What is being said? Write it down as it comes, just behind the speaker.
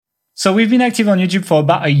So we've been active on YouTube for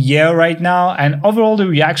about a year right now, and overall the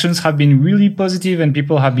reactions have been really positive and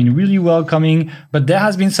people have been really welcoming, but there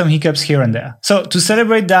has been some hiccups here and there. So to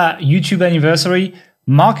celebrate that YouTube anniversary,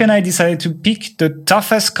 Mark and I decided to pick the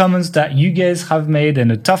toughest comments that you guys have made and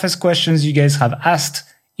the toughest questions you guys have asked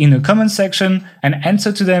in the comment section and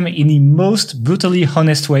answer to them in the most brutally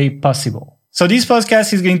honest way possible. So this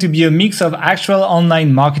podcast is going to be a mix of actual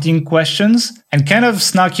online marketing questions and kind of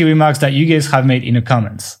snarky remarks that you guys have made in the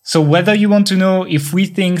comments. So whether you want to know if we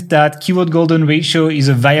think that keyword golden ratio is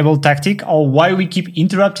a viable tactic or why we keep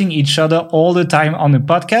interrupting each other all the time on the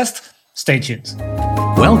podcast, stay tuned.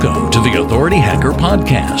 Welcome to the Authority Hacker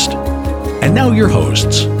Podcast. And now your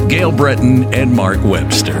hosts, Gail Breton and Mark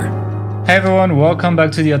Webster. Hey everyone, welcome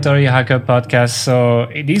back to the Authority Hacker Podcast. So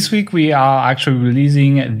this week we are actually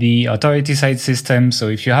releasing the Authority Site system. So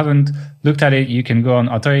if you haven't looked at it, you can go on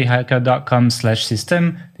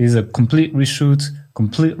authorityhacker.com/system. This is a complete reshoot,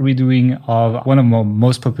 complete redoing of one of my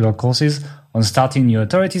most popular courses on starting new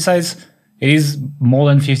authority sites. It is more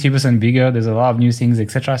than 50% bigger. There's a lot of new things,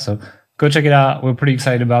 etc. So go check it out. We're pretty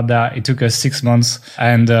excited about that. It took us 6 months.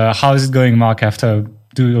 And how is it going, Mark, after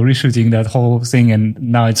reshooting that whole thing, and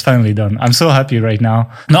now it's finally done? I'm so happy right now.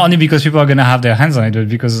 Not only because people are going to have their hands on it, but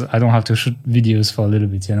because I don't have to shoot videos for a little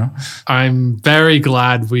bit, you know? I'm very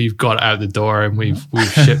glad we've got it out the door and we've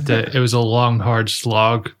shipped it. It was a long, hard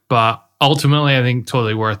slog, but ultimately I think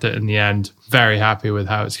totally worth it in the end. Very happy with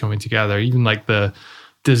how it's coming together. Even like the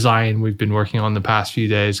design we've been working on the past few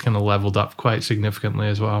days kind of leveled up quite significantly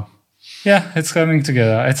as well. Yeah, it's coming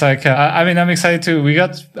together. It's like, I'm excited too. We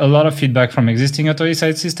got a lot of feedback from existing Authority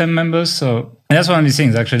Site system members. So and that's one of these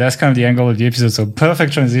things, actually. That's kind of the angle of the episode. So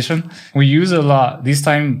perfect transition. We use a lot. This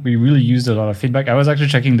time, we really used a lot of feedback. I was actually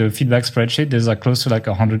checking the feedback spreadsheet. There's like close to like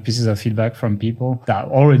 100 pieces of feedback from people that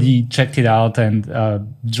already checked it out and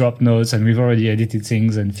dropped notes. And we've already edited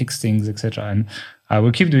things and fixed things, etc. And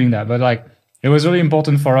we'll keep doing that. But like, it was really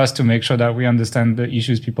important for us to make sure that we understand the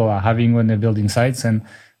issues people are having when they're building sites and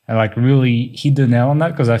like really hit the nail on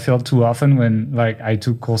that, because I feel too often when like I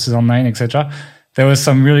took courses online, etc., there was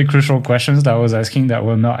some really crucial questions that I was asking that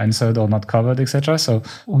were not answered or not covered, etc. So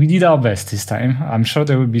we did our best this time. I'm sure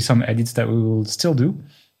there will be some edits that we will still do,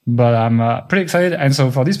 but I'm pretty excited. And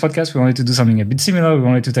so for this podcast, we wanted to do something a bit similar. We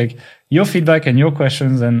wanted to take your feedback and your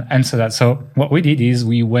questions and answer that. So what we did is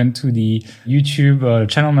we went to the YouTube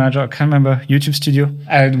channel manager, I can't remember, YouTube Studio,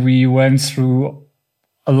 and we went through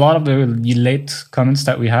a lot of the late comments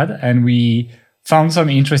that we had, and we found some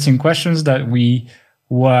interesting questions that we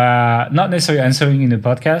were not necessarily answering in the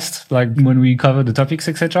podcast, like when we cover the topics,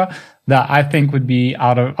 etc., that I think would be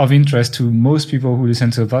out of interest to most people who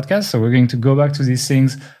listen to the podcast. So we're going to go back to these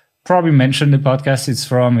things, probably mention the podcast it's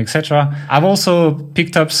from, etc. I've also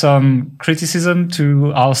picked up some criticism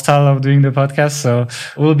to our style of doing the podcast, so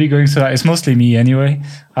we'll be going through that. It's mostly me anyway.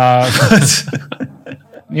 But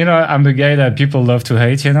you know, I'm the guy that people love to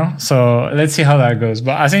hate, you know? So let's see how that goes.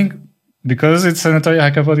 But I think because it's an Authority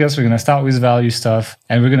Hacker Podcast, we're going to start with value stuff,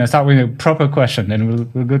 and we're going to start with a proper question, and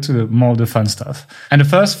we'll go to more of the fun stuff. And the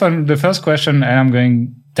first question, and I'm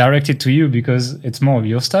going direct it to you because it's more of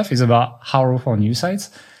your stuff, is about Haro for new sites.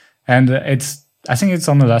 And I think it's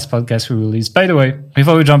on the last podcast we released. By the way,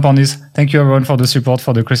 before we jump on this, thank you everyone for the support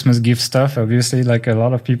for the Christmas gift stuff. Obviously, like a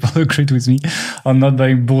lot of people agreed with me on not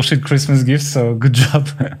buying bullshit Christmas gifts. So good job.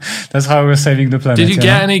 That's how we're saving the planet. Did you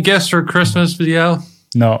get any gifts for Christmas, Vidal?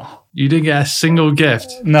 No. You didn't get a single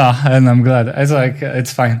gift? No, and I'm glad. It's like,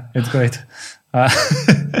 it's fine. It's great.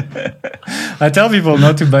 I tell people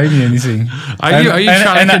not to buy me anything. Are you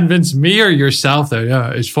trying to convince me or yourself that,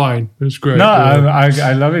 yeah, it's fine, it's great? No, yeah.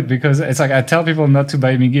 I love it because it's like I tell people not to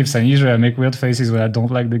buy me gifts, and usually I make weird faces when I don't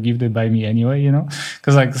like the gift they buy me anyway, you know?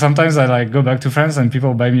 Because like sometimes I like go back to France and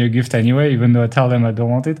people buy me a gift anyway, even though I tell them I don't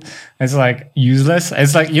want it. It's like useless.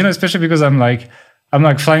 It's like, you know, especially because I'm like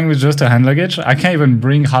flying with just a hand luggage. I can't even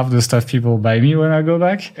bring half the stuff people buy me when I go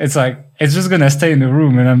back. It's like, it's just going to stay in the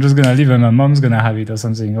room and I'm just going to leave and my mom's going to have it or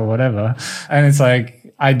something or whatever. And it's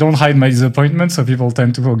like, I don't hide my disappointment. So people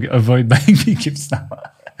tend to avoid buying me gifts now.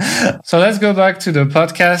 So let's go back to the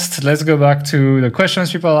podcast. Let's go back to the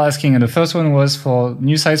questions people are asking. And the first one was for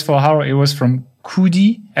new sites for Haro. It was from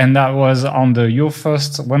Kudi, and that was on the Your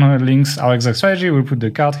First 100 Links, Our Exact Strategy. We'll put the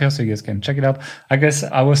card here so you guys can check it out. I guess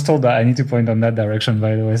I was told that I need to point on that direction,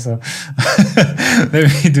 by the way. So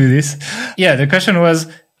let me do this. Yeah, the question was,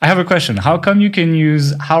 I have a question. How come you can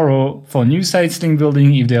use Haro for new sites link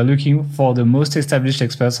building if they're looking for the most established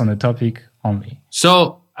experts on the topic only?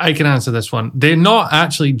 So I can answer this one. They're not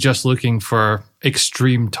actually just looking for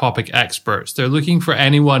extreme topic experts. They're looking for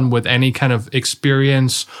anyone with any kind of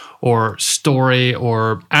experience or story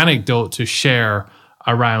or anecdote to share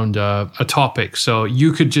around a topic. So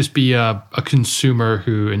you could just be a consumer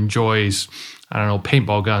who enjoys, I don't know,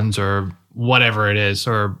 paintball guns or whatever it is,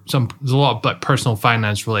 or there's a lot of like personal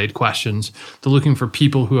finance related questions. They're looking for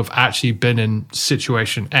people who have actually been in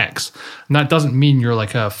situation X. And that doesn't mean you're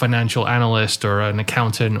like a financial analyst or an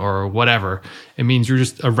accountant or whatever. It means you're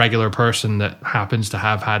just a regular person that happens to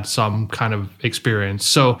have had some kind of experience.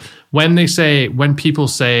 So when people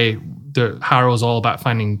say the HARO is all about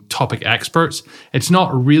finding topic experts, it's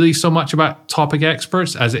not really so much about topic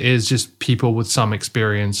experts as it is just people with some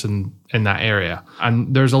experience in that area.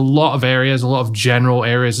 And there's a lot of areas, a lot of general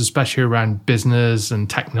areas, especially around business and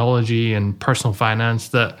technology and personal finance,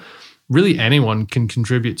 that really anyone can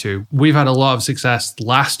contribute to. We've had a lot of success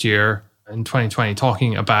last year in 2020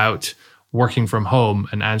 talking about working from home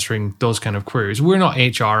and answering those kind of queries. We're not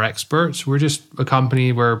HR experts. We're just a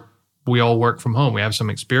company where we all work from home. We have some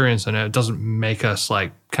experience in it. It doesn't make us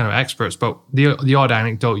like kind of experts, but the odd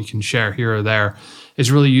anecdote you can share here or there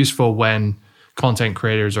is really useful when content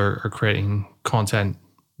creators are creating content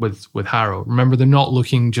with HARO. Remember, they're not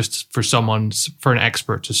looking just for an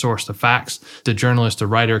expert to source the facts. The journalist, the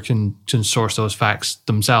writer can source those facts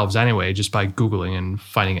themselves anyway, just by Googling and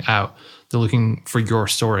finding it out. They're looking for your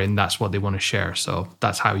story, and that's what they want to share. So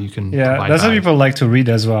that's how you can. Yeah, that's how people like to read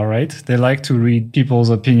as well, right? They like to read people's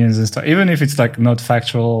opinions and stuff, even if it's like not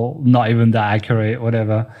factual, not even that accurate,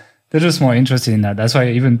 whatever. They're just more interested in that. That's why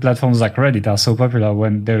even platforms like Reddit are so popular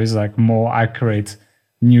when there is like more accurate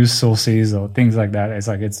news sources or things like that. It's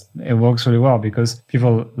like it works really well because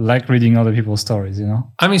people like reading other people's stories, you know?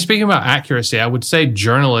 I mean, speaking about accuracy, I would say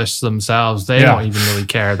journalists themselves, they don't even really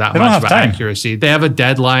care that much about accuracy. They have a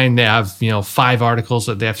deadline. They have, 5 articles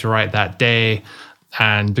that they have to write that day,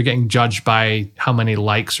 and they're getting judged by how many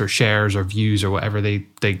likes or shares or views or whatever they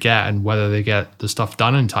get and whether they get the stuff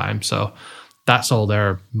done in time. So that's all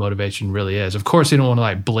their motivation really is. Of course, they don't want to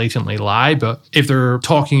like blatantly lie, but if they're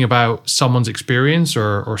talking about someone's experience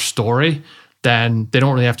or story, then they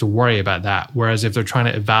don't really have to worry about that. Whereas if they're trying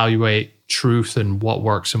to evaluate truth and what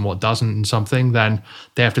works and what doesn't in something, then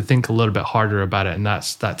they have to think a little bit harder about it. And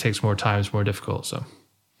that takes more time, it's more difficult. So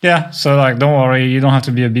yeah, so like don't worry, you don't have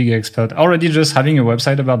to be a big expert. Already just having a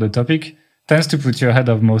website about the topic tends to put you ahead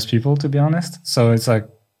of most people, to be honest. So it's like,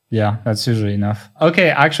 yeah, that's usually enough. Okay,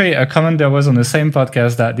 actually, a comment there was on the same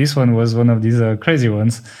podcast that this one was one of these crazy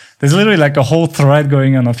ones. There's literally like a whole thread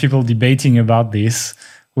going on of people debating about this,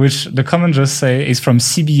 which the comment just say is from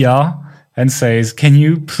CBR and says, "Can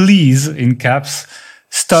you please, in caps,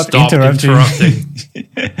 stop interrupting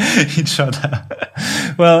each other?"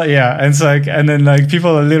 Well, yeah, and then like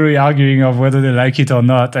people are literally arguing of whether they like it or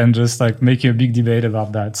not, and just like making a big debate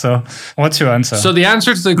about that. So, what's your answer? So the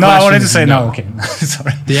answer to the question. No, I wanted to say no. Okay,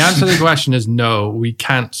 sorry. The answer to the question is no. We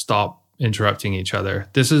can't stop interrupting each other.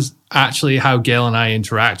 This is actually how Gail and I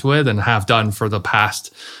interact with and have done for the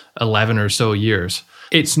past 11 or so years.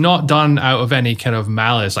 It's not done out of any kind of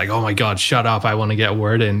malice, like, oh my God, shut up, I want to get a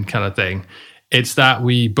word in kind of thing. It's that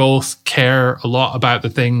we both care a lot about the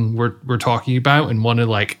thing we're talking about and want to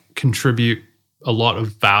like contribute a lot of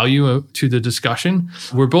value to the discussion.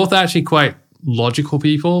 We're both actually quite logical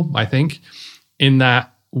people, I think, in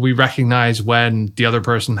that we recognize when the other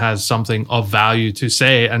person has something of value to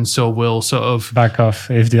say, and so we'll sort of back off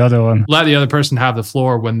if the other one let the other person have the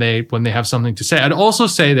floor when they have something to say. I'd also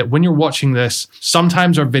say that when you're watching this,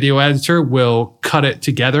 sometimes our video editor will cut it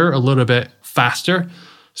together a little bit faster.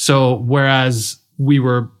 So whereas we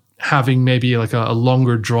were having maybe like a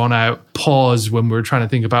longer drawn out pause when we were trying to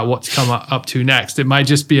think about what to come up to next, it might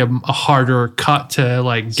just be a harder cut to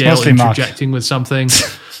like Gail interjecting with something. So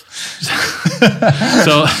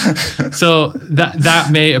that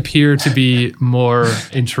may appear to be more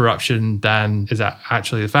interruption than is that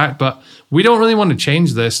actually the fact. But we don't really want to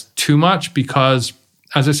change this too much because,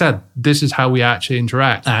 as I said, this is how we actually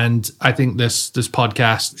interact. And I think this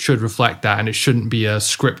podcast should reflect that, and it shouldn't be a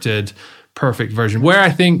scripted, perfect version. Where I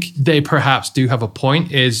think they perhaps do have a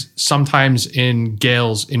point is sometimes in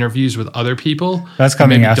Gail's interviews with other people. That's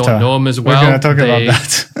coming after. Don't know them as well. We're going to talk about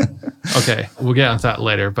that. Okay, we'll get onto that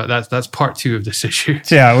later, but that's part 2 of this issue.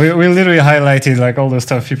 Yeah, we literally highlighted like all the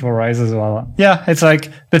stuff people raise as well. Yeah, it's like,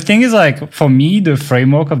 the thing is like, for me, the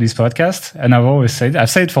framework of this podcast, and I've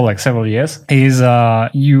said it for like several years, is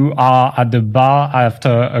you are at the bar after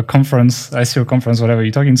a conference, ICO conference, whatever,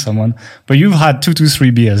 you're talking to someone, but you've had 2 to 3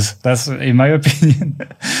 beers. That's, in my opinion,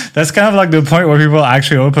 that's kind of like the point where people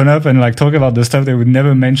actually open up and like talk about the stuff they would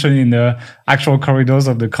never mention in the actual corridors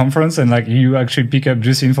of the conference, and like you actually pick up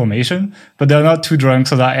juicy information. them, but they're not too drunk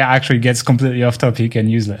so that it actually gets completely off topic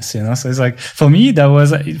and useless, you know? So it's like, for me, that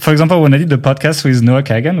was, for example, when I did the podcast with Noah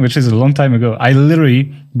Kagan, which is a long time ago, I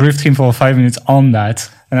literally briefed him for 5 minutes on that.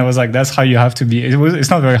 And I was like, that's how you have to be. It's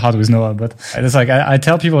not very hard with Noah, but it's like, I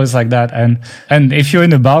tell people it's like that. And if you're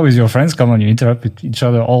in a bar with your friends, come on, you interrupt with each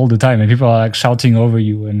other all the time and people are like shouting over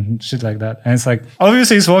you and shit like that. And it's like,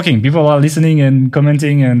 obviously it's working. People are listening and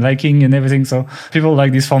commenting and liking and everything. So people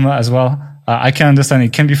like this format as well. I can understand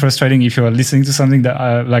it can be frustrating if you're listening to something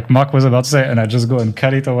that like Mark was about to say and I just go and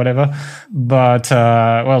cut it or whatever. But,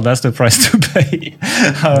 well, that's the price to pay.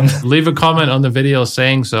 Leave a comment on the video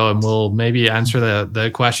saying so and we'll maybe answer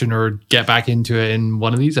the question or get back into it in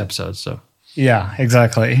one of these episodes. So. Yeah,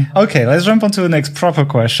 exactly. Okay, let's jump on to the next proper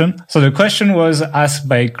question. So the question was asked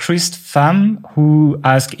by Chris Pham, who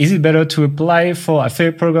asked, is it better to apply for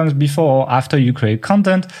affiliate programs before or after you create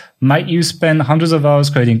content? Might you spend hundreds of hours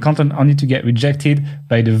creating content only to get rejected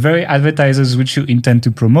by the very advertisers which you intend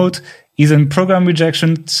to promote? Isn't program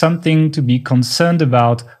rejection something to be concerned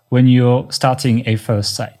about when you're starting a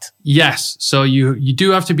first site? Yes. So you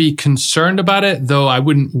do have to be concerned about it, though I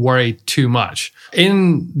wouldn't worry too much.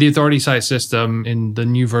 In the authority site system, in the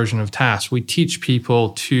new version of TAS, we teach people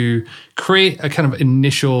to create a kind of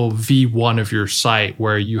initial V1 of your site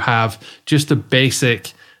where you have just a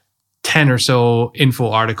basic 10 or so info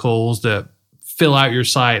articles that fill out your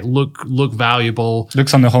site, look valuable.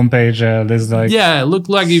 Looks on the homepage. There's like... Yeah, look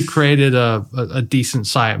like you've created a decent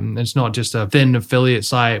site. And it's not just a thin affiliate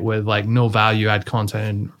site with like no value add content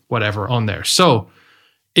and whatever on there. So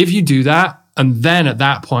if you do that, and then at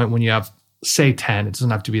that point when you have, say 10, it doesn't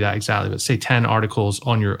have to be that exactly, but say 10 articles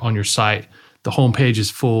on your site, the homepage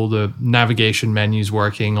is full, the navigation menu's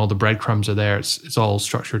working, all the breadcrumbs are there, it's all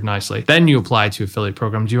structured nicely. Then you apply to affiliate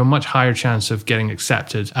programs. You have a much higher chance of getting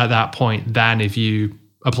accepted at that point than if you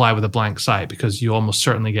apply with a blank site, because you almost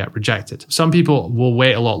certainly get rejected. Some people will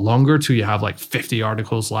wait a lot longer till you have like 50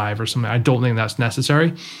 articles live or something. I don't think that's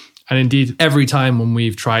necessary. And indeed, every time when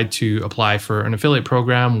we've tried to apply for an affiliate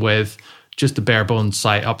program with just a bare bones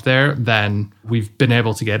site up there, then we've been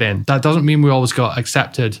able to get in. That doesn't mean we always got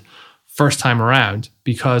accepted first time around,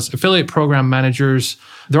 because affiliate program managers,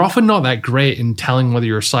 they're often not that great in telling whether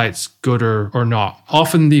your site's good or not.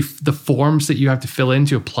 Often the forms that you have to fill in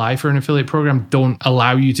to apply for an affiliate program don't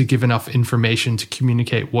allow you to give enough information to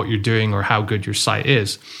communicate what you're doing or how good your site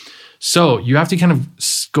is. So you have to kind of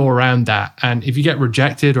go around that. And if you get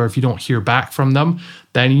rejected or if you don't hear back from them,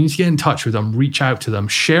 then you need to get in touch with them, reach out to them,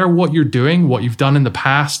 share what you're doing, what you've done in the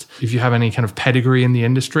past. If you have any kind of pedigree in the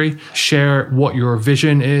industry, share what your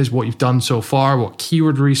vision is, what you've done so far, what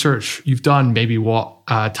keyword research you've done, maybe what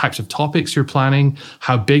types of topics you're planning,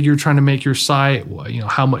 how big you're trying to make your site,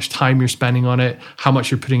 how much time you're spending on it, how much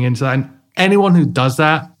you're putting into that. And anyone who does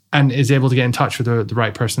that and is able to get in touch with the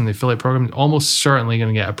right person in the affiliate program is almost certainly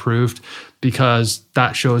going to get approved, because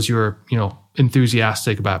that shows you're,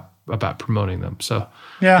 enthusiastic about promoting them. So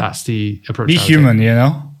yeah, that's the approach. Be human,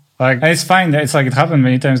 Like, it's fine. It's like it happened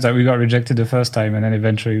many times that we got rejected the first time and then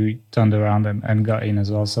eventually we turned around and got in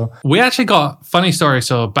as well. So we actually got, funny story.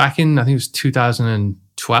 So back in, I think it was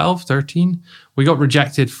 2012, 13, we got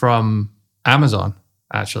rejected from Amazon.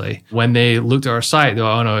 Actually, when they looked at our site, they were,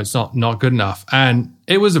 oh no, it's not good enough. And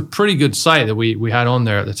it was a pretty good site that we had on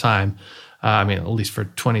there at the time. At least for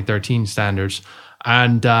 2013 standards.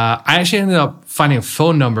 And I actually ended up finding a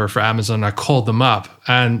phone number for Amazon. I called them up,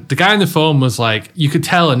 and the guy on the phone was like, you could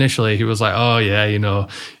tell initially, he was like, oh yeah,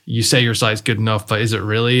 you say your site's good enough, but is it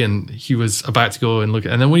really? And he was about to go and look.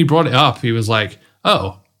 And then when he brought it up, he was like,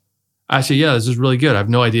 oh, actually, yeah, this is really good. I have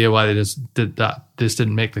no idea why they just did that. This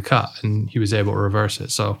didn't make the cut, and he was able to reverse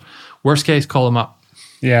it. So worst case, call him up.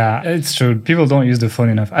 Yeah, it's true. People don't use the phone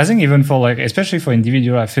enough. I think even for especially for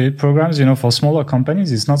individual affiliate programs, for smaller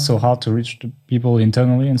companies, it's not so hard to reach the people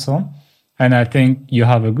internally and so on. And I think you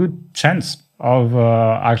have a good chance of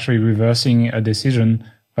actually reversing a decision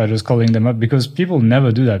by just calling them up, because people never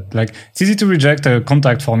do that. Like, it's easy to reject a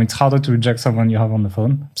contact form. It's harder to reject someone you have on the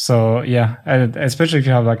phone. So yeah, especially if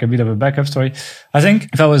you have a bit of a backup story. I think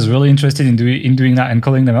if I was really interested in doing that and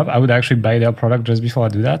calling them up, I would actually buy their product just before I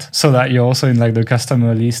do that, so that you're also in the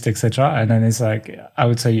customer list, etc. And then it's I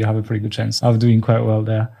would say you have a pretty good chance of doing quite well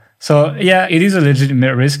there. So yeah, it is a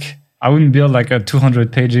legitimate risk. I wouldn't build a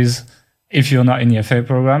 200 pages if you're not in the affiliate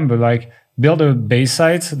program, but build a base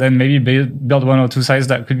site, then maybe build one or two sites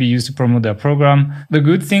that could be used to promote their program. The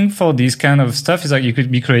good thing for this kind of stuff is you could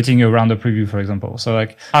be creating a roundup preview, for example. So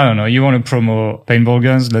I don't know, you want to promote paintball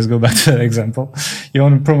guns. Let's go back to that example. You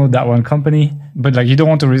want to promote that one company, but you don't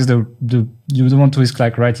want to risk you don't want to risk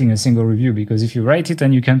writing a single review, because if you write it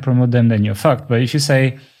and you can promote them, then you're fucked. But if you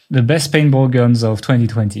say, the best paintball guns of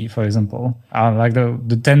 2020, for example, like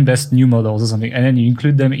the 10 best new models or something, and then you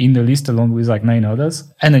include them in the list along with like 9 others,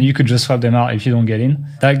 and then you could just swap them out if you don't get in.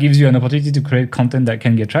 That gives you an opportunity to create content that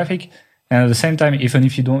can get traffic. And at the same time, even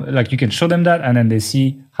if you don't, like, you can show them that and then they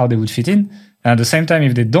see how they would fit in. And at the same time,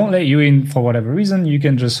 if they don't let you in for whatever reason, you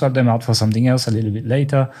can just swap them out for something else a little bit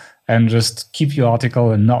later and just keep your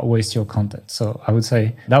article and not waste your content. So I would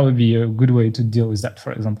say that would be a good way to deal with that,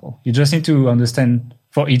 for example. You just need to understand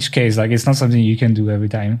for each case, like it's not something you can do every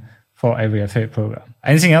time for every affiliate program.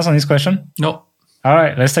 Anything else on this question? No. All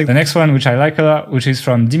right, let's take the next one, which I like a lot, which is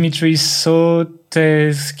from Dimitri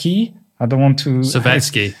Sotetsky. I don't want to...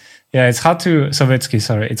 Savetsky. Yeah, it's hard to... Sovetsky,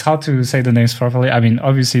 sorry. It's hard to say the names properly. I mean,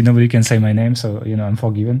 obviously, nobody can say my name, so, I'm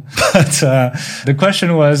forgiven. But the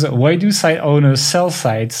question was, why do site owners sell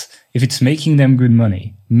sites if it's making them good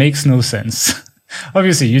money? Makes no sense.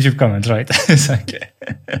 Obviously, YouTube comments, right? It's like,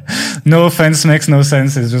 no offense, makes no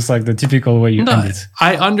sense. It's just like the typical way you end it.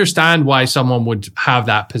 I understand why someone would have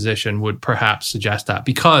that position, would perhaps suggest that,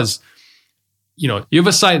 because you have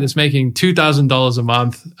a site that's making $2,000 a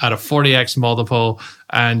month at a 40x multiple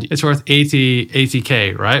and it's worth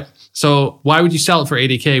 80K, right? So why would you sell it for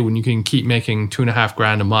 80K when you can keep making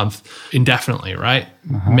 $2,500 a month indefinitely, right?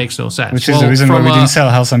 Makes no sense. Which is the reason why we didn't sell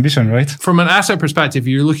House Ambition, right? From an asset perspective,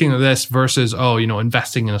 you're looking at this versus,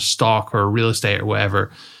 investing in a stock or real estate or whatever.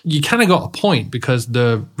 You kind of got a point because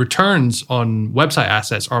the returns on website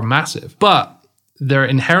assets are massive, but they're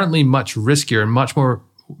inherently much riskier and much more,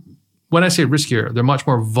 when I say riskier, they're much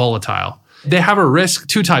more volatile. They have a risk,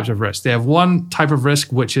 2 types of risk. They have one type of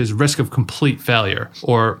risk, which is risk of complete failure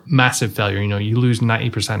or massive failure. You lose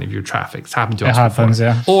 90% of your traffic. It's happened to us happens,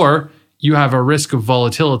 before. Yeah. Or you have a risk of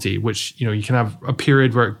volatility, which, you can have a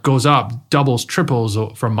period where it goes up, doubles, triples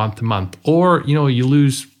from month to month. Or, you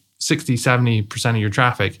lose 60, 70% of your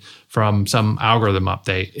traffic from some algorithm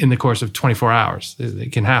update in the course of 24 hours.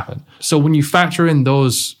 It can happen. So when you factor in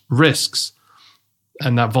those risks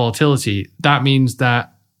and that volatility, that means that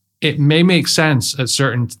it may make sense at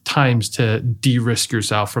certain times to de-risk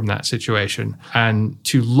yourself from that situation and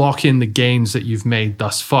to lock in the gains that you've made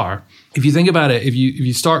thus far. If you think about it, if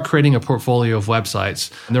you start creating a portfolio of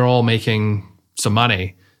websites and they're all making some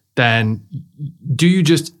money, then do you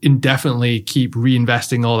just indefinitely keep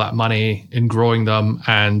reinvesting all that money in growing them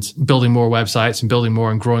and building more websites and building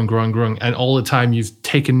more and growing, and all the time you've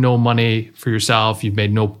taken no money for yourself, you've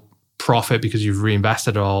made no profit because you've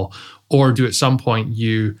reinvested it all? Or do at some point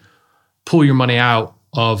you pull your money out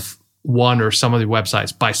of one or some of the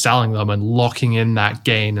websites by selling them and locking in that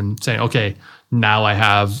gain and saying, okay, now I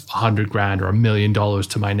have $100,000 or $1 million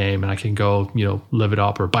to my name and I can go, live it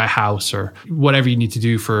up or buy a house or whatever you need to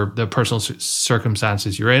do for the personal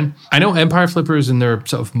circumstances you're in. I know Empire Flippers in their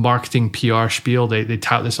sort of marketing PR spiel, they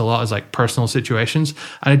tout this a lot as like personal situations.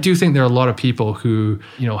 And I do think there are a lot of people who,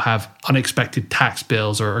 have unexpected tax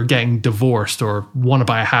bills or are getting divorced or want to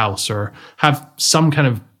buy a house or have some kind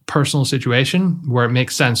of personal situation where it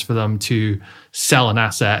makes sense for them to sell an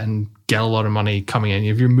asset and get a lot of money coming in.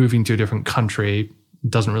 If you're moving to a different country, it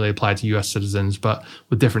doesn't really apply to US citizens, but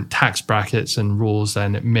with different tax brackets and rules,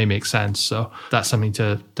 then it may make sense. So that's something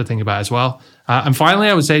to think about as well. And finally,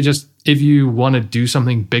 I would say just if you want to do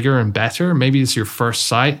something bigger and better, maybe it's your first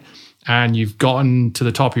site and you've gotten to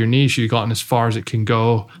the top of your niche, you've gotten as far as it can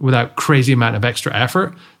go without crazy amount of extra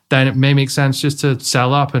effort, then it may make sense just to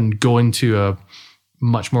sell up and go into a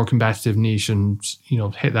much more competitive niche and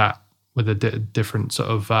hit that with a different sort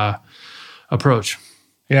of approach.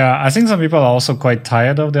 Yeah, I think some people are also quite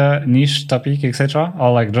tired of the niche topic, etc.,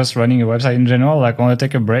 or like just running a website in general, like want to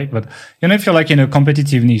take a break. But if you're like in a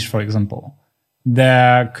competitive niche, for example,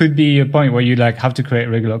 there could be a point where you like have to create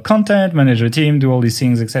regular content, manage a team, do all these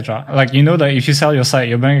things, etc. Like that if you sell your site,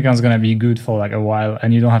 your bank account is gonna be good for like a while,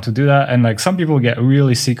 and you don't have to do that. And like some people get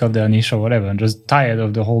really sick of their niche or whatever, and just tired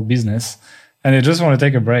of the whole business. And they just want to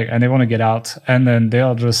take a break and they want to get out, and then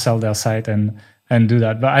they'll just sell their site and do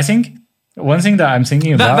that. But I think one thing that I'm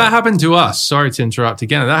thinking about... That happened to us. Sorry to interrupt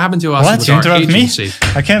again. That happened to us with our agency. Me?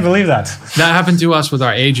 I can't believe that. That happened to us with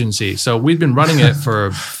our agency. So we'd been running it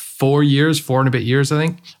for 4 and a bit years, I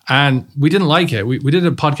think. And we didn't like it. We did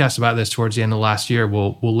a podcast about this towards the end of last year.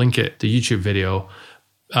 We'll link it, the YouTube video.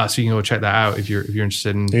 So you can go check that out if you're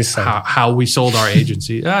interested in how we sold our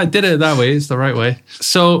agency. I did it that way. It's the right way.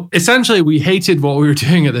 So essentially, we hated what we were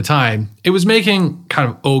doing at the time. It was making kind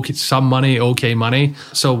of okay money.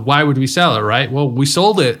 So why would we sell it, right? Well, we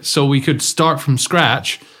sold it so we could start from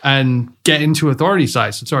scratch and get into authority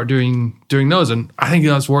sites and start doing those. And I think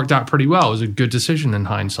that's worked out pretty well. It was a good decision in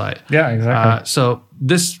hindsight. Yeah, exactly. So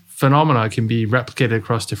this phenomena can be replicated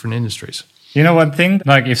across different industries. One thing,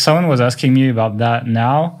 like if someone was asking me about that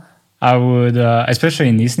now, I would, especially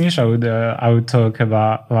in this niche, I would talk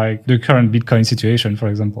about like the current Bitcoin situation, for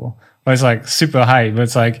example. Where it's like super high, but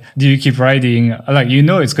it's like, do you keep riding? Like,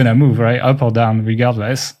 it's going to move, right? Up or down,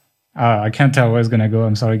 regardless. I can't tell where it's going to go.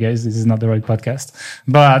 I'm sorry, guys. This is not the right podcast.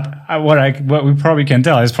 But what we probably can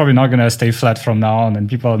tell is probably not going to stay flat from now on, and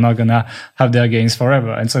people are not going to have their gains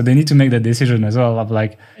forever. And so they need to make that decision as well of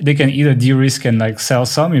like, they can either de-risk and like sell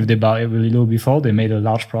some if they bought it really low before they made a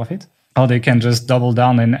large profit, or they can just double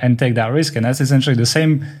down and take that risk. And that's essentially the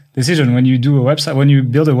same decision when you do a website, when you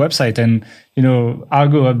build a website, and,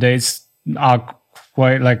 algo updates are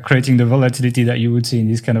quite like creating the volatility that you would see in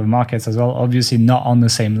these kind of markets as well. Obviously not on the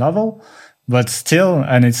same level, but still,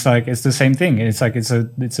 and it's like, it's the same thing. It's like, it's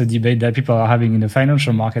a debate that people are having in the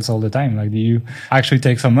financial markets all the time. Like, do you actually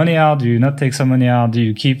take some money out? Do you not take some money out? Do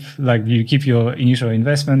you keep your initial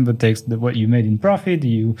investment, but take what you made in profit? Do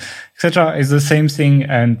you, etc. It's the same thing.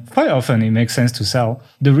 And quite often it makes sense to sell.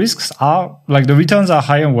 The risks are like, the returns are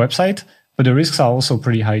high on website, but the risks are also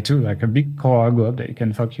pretty high too. Like a big core algo update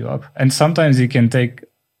can fuck you up. And sometimes it can take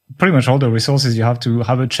pretty much all the resources you have to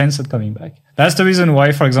have a chance at coming back. That's the reason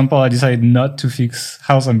why, for example, I decided not to fix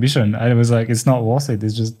House Ambition. I was like, it's not worth it.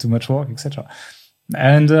 It's just too much work, etc.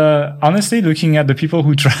 And honestly, looking at the people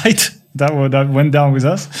who tried that went down with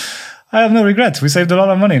us, I have no regrets. We saved a lot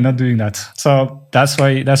of money not doing that. So that's why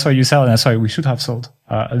you sell, and that's why we should have sold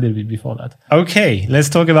a little bit before that. Okay, let's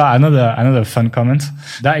talk about another fun comment.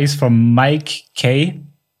 That is from Mike K,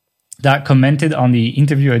 that commented on the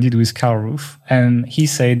interview I did with Carl Roof. And he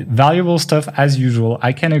said, valuable stuff as usual.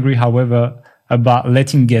 I can agree, however, about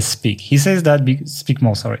letting guests speak. He says that, speak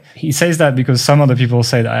more, sorry. He says that because some other people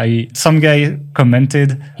said, some guy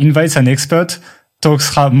commented, invites an expert,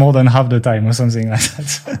 talks more than half the time or something like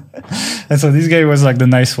that. And so this guy was like the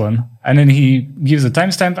nice one. And then he gives a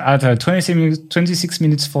timestamp at 26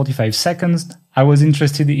 minutes, 45 seconds. I was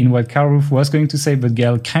interested in what Carl Roof was going to say, but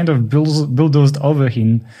Gael kind of bulldozed over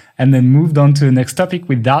him and then moved on to the next topic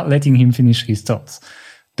without letting him finish his thoughts.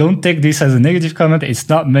 Don't take this as a negative comment. It's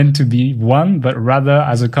not meant to be one, but rather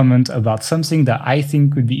as a comment about something that I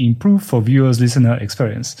think could be improved for viewers' listener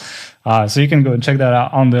experience. So you can go and check that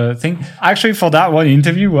out on the thing. Actually, for that one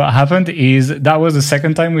interview, what happened is that was the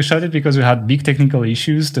second time we shot it because we had big technical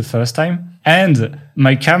issues the first time. And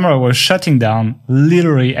my camera was shutting down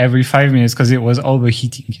literally every 5 minutes because it was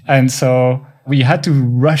overheating. And so we had to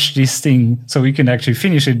rush this thing so we can actually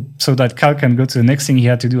finish it so that Carl can go to the next thing he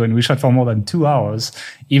had to do. And we shot for more than 2 hours,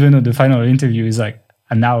 even though the final interview is like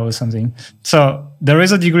an hour or something. So there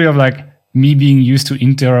is a degree of like me being used to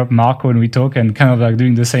interrupt Mark when we talk and kind of like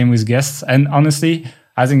doing the same with guests. And honestly,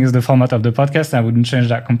 I think it's the format of the podcast. I wouldn't change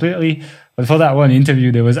that completely. But for that one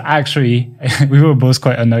interview, there was actually, we were both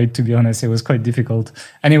quite annoyed, to be honest. It was quite difficult.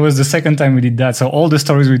 And it was the second time we did that. So all the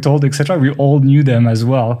stories we told, etc., we all knew them as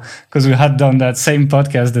well because we had done that same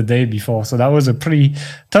podcast the day before. So that was a pretty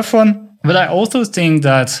tough one. But I also think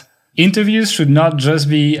that interviews should not just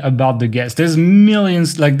be about the guests. There's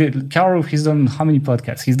millions, like Carl Roof, he's done how many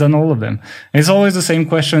podcasts? He's done all of them. And it's always the same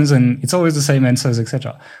questions and it's always the same answers,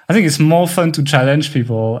 etc. I think it's more fun to challenge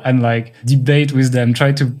people and like debate with them,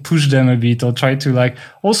 try to push them a bit, or try to like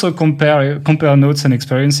also compare notes and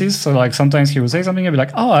experiences. So like sometimes he will say something and be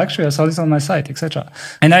like, oh, actually I saw this on my site, etc.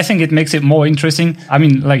 And I think it makes it more interesting. I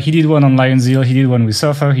mean, like he did one on Lionzeal, he did one with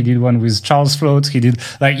Surfer, he did one with Charles Float, he did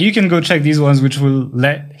like, you can go check these ones, which will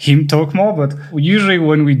let him talk more. But usually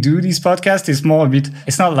when we do these podcasts, it's more a bit,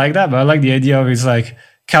 it's not like that, but I like the idea of it's like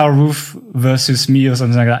Carl Roof versus me or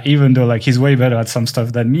something like that, even though like he's way better at some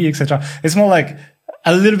stuff than me, etc. It's more like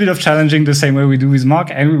a little bit of challenging the same way we do with Mark,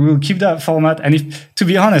 and we will keep that format. And if, to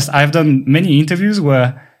be honest, I've done many interviews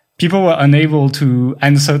where people were unable to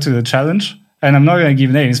answer to the challenge, and I'm not going to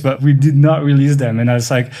give names, but we did not release them. And I was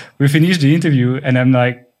like, we finished the interview and I'm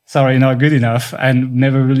like, sorry, not good enough, and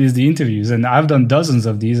never released the interviews. And I've done dozens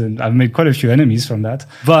of these and I've made quite a few enemies from that.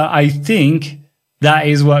 But I think that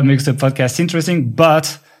is what makes the podcast interesting.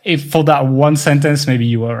 But if for that one sentence, maybe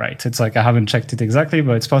you were right. It's like, I haven't checked it exactly,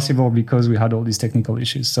 but it's possible because we had all these technical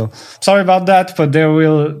issues. So sorry about that, but there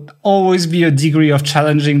will always be a degree of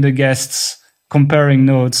challenging the guests, comparing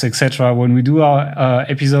notes, etc. when we do our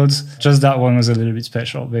episodes. Just that one was a little bit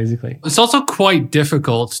special, basically. It's also quite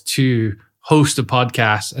difficult to host a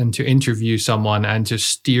podcast and to interview someone and to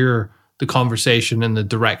steer the conversation in the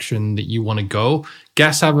direction that you want to go.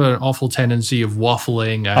 Guests have an awful tendency of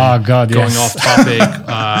waffling and going off topic.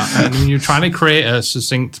 And when you're trying to create a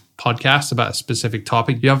succinct podcast about a specific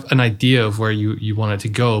topic, you have an idea of where you want it to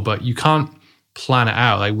go, but you can't plan it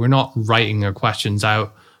out. Like, we're not writing our questions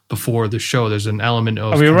out before the show. There's an element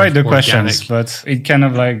of we kind write of the organic. questions, but it kind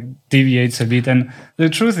of like deviates a bit. And the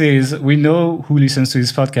truth is, we know who listens to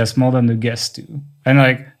this podcast more than the guests do. And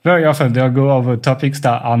like very often they'll go over topics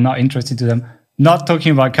that are not interesting to them. Not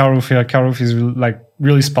talking about Carl Roof here. Carl Roof is like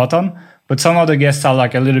really spot on. But some other guests are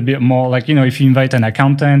like a little bit more like, you know, if you invite an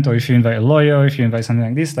accountant or if you invite a lawyer, if you invite something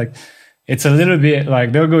like this, like it's a little bit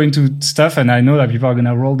like they'll go into stuff and I know that people are going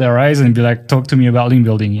to roll their eyes and be like, talk to me about link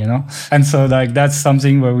building, you know? And so like that's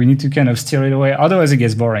something where we need to kind of steer it away. Otherwise it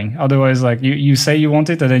gets boring. Otherwise like you say you want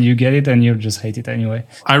it and then you get it and you just hate it anyway.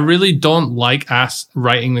 I really don't like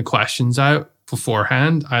writing the questions out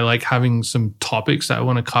beforehand. I like having some topics that I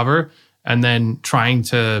want to cover and then trying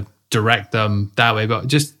to direct them that way. But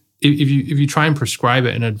just if you try and prescribe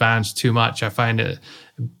it in advance too much, I find it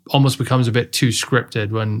almost becomes a bit too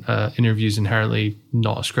scripted when interviews inherently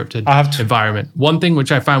not a scripted environment. One thing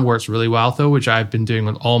which I find works really well though, which I've been doing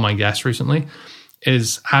with all my guests recently,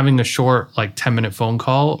 is having a short like 10-minute phone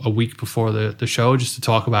call a week before the show just to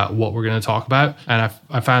talk about what we're going to talk about. And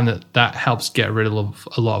I found that helps get rid of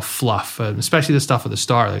a lot of fluff, especially the stuff at the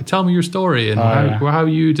start. Like, tell me your story and how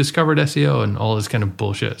you discovered SEO and all this kind of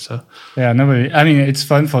bullshit. So yeah, I mean, it's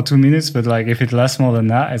fun for 2 minutes, but like if it lasts more than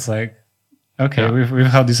that, it's like, okay, yeah. We've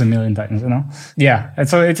heard this a million times, you know? Yeah. And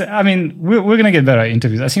so we're going to get better at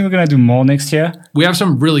interviews. I think we're going to do more next year. We have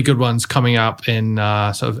some really good ones coming up in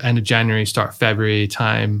sort of end of January, start February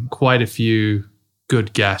time. Quite a few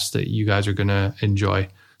good guests that you guys are going to enjoy.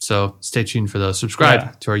 So stay tuned for those.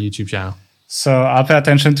 Subscribe to our YouTube channel. So I'll pay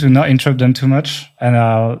attention to not interrupt them too much and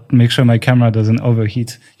I'll make sure my camera doesn't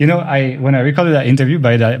overheat. You know, when I recorded that interview,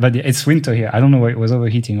 it's winter here. I don't know why it was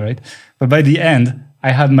overheating, right? But by the end,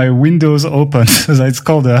 I had my windows open, as it's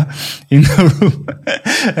called in the room.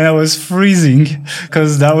 And I was freezing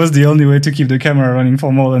because that was the only way to keep the camera running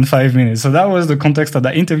for more than 5 minutes. So that was the context of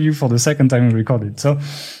that interview for the second time we recorded. So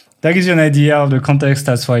that gives you an idea of the context.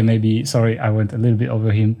 That's why sorry, I went a little bit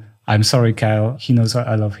over him. I'm sorry, Kyle. He knows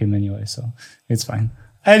I love him anyway, so it's fine.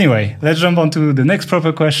 Anyway, let's jump on to the next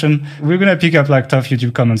proper question. We're going to pick up like tough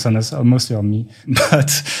YouTube comments on us, or mostly on me.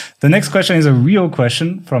 But the next question is a real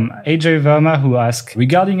question from AJ Verma, who asks,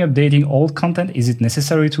 regarding updating old content, is it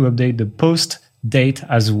necessary to update the post date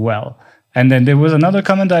as well? And then there was another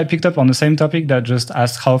comment that I picked up on the same topic that just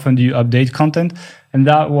asked, how often do you update content? And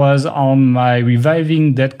that was on my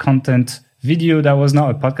Reviving Dead Content video. That was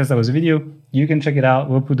not a podcast, that was a video. You can check it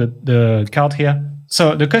out. We'll put the card here.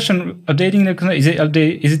 So the question, updating the content,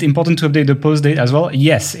 is it important to update the post date as well?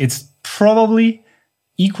 Yes, it's probably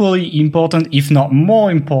equally important, if not more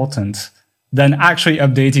important, than actually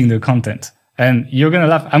updating the content. And you're going to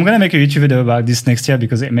laugh. I'm going to make a YouTube video about this next year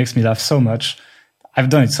because it makes me laugh so much. I've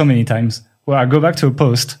done it so many times where I go back to a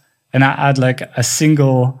post and I add like a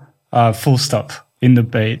single full stop in the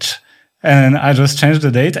page. And I just change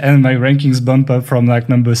the date and my rankings bump up from like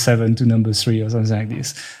number 7 to number 3 or something like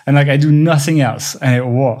this. And like I do nothing else and it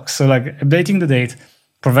works. So like updating the date,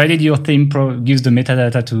 provided your theme gives the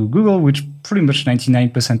metadata to Google, which pretty much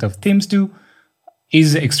 99% of themes do,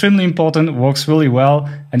 is extremely important, works really well.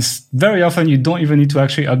 And very often you don't even need to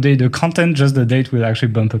actually update the content, just the date will actually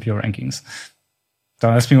bump up your rankings.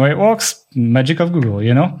 Don't ask me why it works. Magic of Google,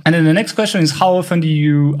 you know? And then the next question is, how often do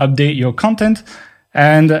you update your content?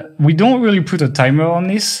 And we don't really put a timer on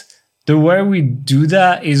this. The way we do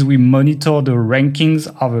that is we monitor the rankings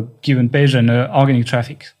of a given page and organic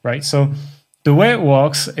traffic, right? So the way it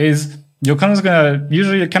works is your content is going to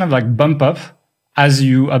usually kind of like bump up as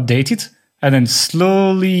you update it and then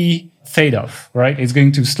slowly fade off, right? It's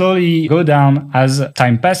going to slowly go down as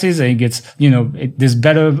time passes and it gets, there's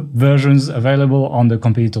better versions available on the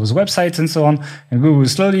competitors' websites and so on. And Google will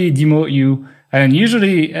slowly demote you. And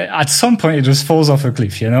usually at some point it just falls off a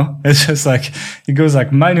cliff, It's just like, it goes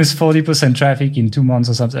like minus 40% traffic in 2 months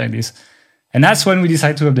or something like this. And that's when we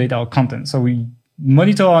decide to update our content. So we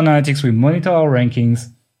monitor our analytics, we monitor our rankings.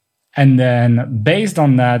 And then based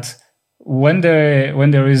on that, when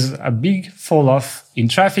there is a big fall off in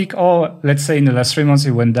traffic, or let's say in the last 3 months,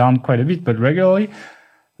 it went down quite a bit, but regularly,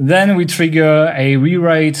 then we trigger a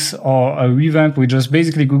rewrite or a revamp. We just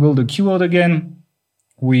basically Google the keyword again.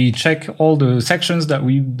 We check all the sections that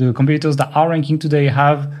the competitors that are ranking today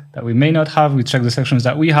have, that we may not have. We check the sections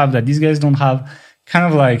that we have that these guys don't have. Kind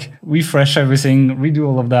of like refresh everything, redo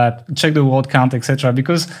all of that, check the word count, etc.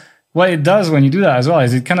 Because what it does when you do that as well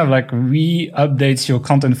is it kind of like re-updates your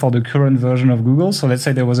content for the current version of Google. So let's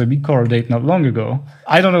say there was a big core update not long ago.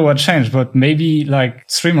 I don't know what changed, but maybe like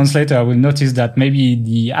 3 months later, I will notice that maybe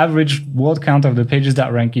the average word count of the pages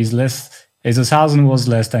that rank is 1,000 words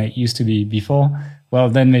less than it used to be before. Well,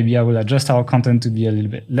 then maybe I will adjust our content to be a little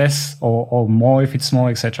bit less or more if it's more,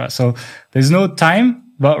 etc. So there's no time,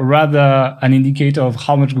 but rather an indicator of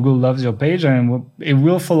how much Google loves your page, and it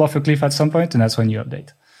will fall off a cliff at some point, and that's when you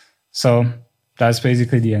update. So that's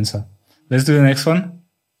basically the answer. Let's do the next one.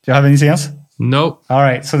 Do you have anything else? Nope. All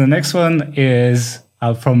right. So the next one is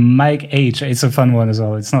from Mike H. It's a fun one as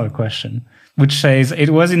well. It's not a question, which says,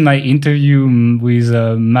 it was in my interview with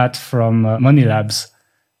Matt from Money Labs.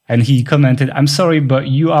 And he commented, I'm sorry, but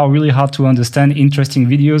you are really hard to understand, interesting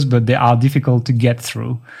videos, but they are difficult to get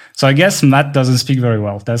through. So I guess Matt doesn't speak very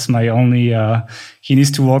well. That's my only, he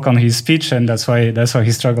needs to work on his speech, and that's why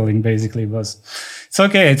he's struggling basically. But it's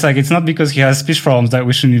okay. It's like, it's not because he has speech problems that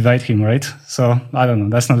we should invite him, right? So I don't know.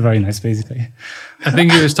 That's not very nice, basically. I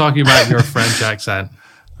think he was talking about your French accent.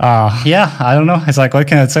 Yeah, I don't know. It's like, what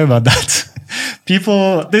can I say about that?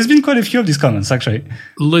 There's been quite a few of these comments, actually.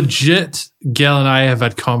 Legit, Gail and I have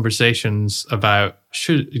had conversations about,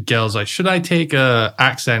 Gail's like, should I take a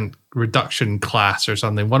accent reduction class or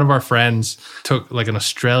something? One of our friends took like an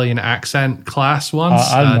Australian accent class once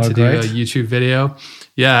to do a YouTube video.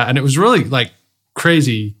 Yeah, and it was really like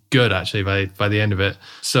crazy good actually by the end of it.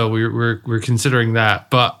 So we're considering that,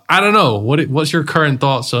 but I don't know. What's your current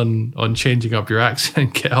thoughts on changing up your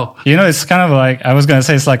accent, Gail? It's kind of like, I was gonna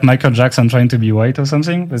say it's like Michael Jackson trying to be white or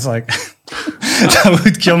something. It's like that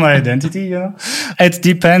would kill my identity. It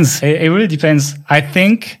depends. It really depends. I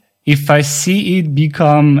think if I see it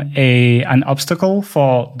become an obstacle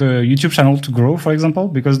for the YouTube channel to grow, for example,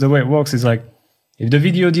 because the way it works is like, if the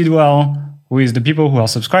video did well with the people who are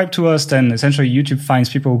subscribed to us, then essentially YouTube finds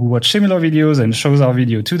people who watch similar videos and shows our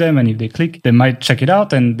video to them. And if they click, they might check it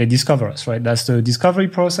out and they discover us, right? That's the discovery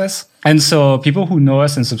process. And so people who know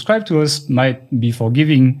us and subscribe to us might be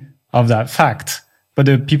forgiving of that fact. But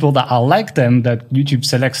the people that are like them, that YouTube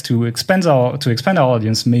selects to expand our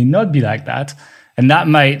audience, may not be like that. And that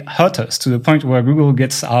might hurt us to the point where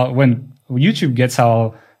when YouTube gets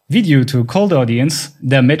our video to a cold audience,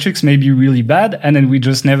 their metrics may be really bad, and then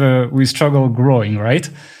we struggle growing, right?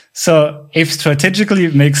 So if strategically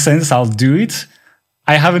it makes sense, I'll do it.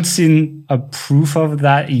 I haven't seen a proof of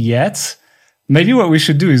that yet. Maybe what we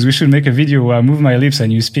should do is we should make a video where I move my lips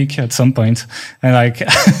and you speak at some point, and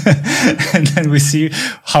and then we see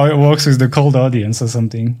how it works with the cold audience or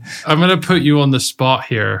something. I'm going to put you on the spot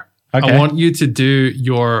here. Okay. I want you to do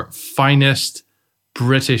your finest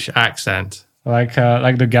British accent. Like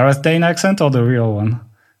the Gareth Dane accent or the real one?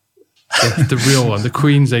 The real one, the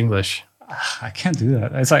Queen's English. I can't do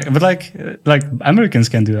that. It's like Americans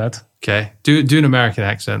can do that. Okay, do an American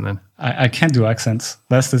accent then. I can't do accents.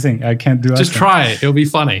 That's the thing. I can't do accents. Just try it. It'll be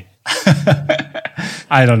funny.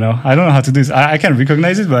 I don't know how to do this. I can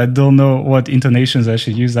recognize it, but I don't know what intonations I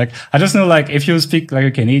should use. Like, I just know, like, if you speak like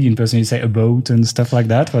a Canadian person, you say a boat and stuff like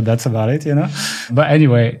that, but that's about it, But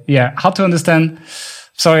anyway, yeah, how to understand.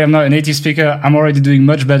 Sorry, I'm not a native speaker. I'm already doing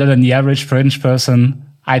much better than the average French person.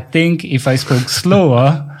 I think if I spoke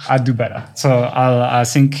slower, I'd do better. So I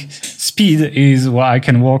think speed is what I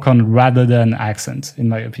can work on rather than accent, in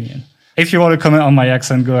my opinion. If you want to comment on my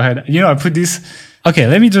accent, go ahead. I put this. Okay,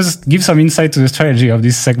 let me just give some insight to the strategy of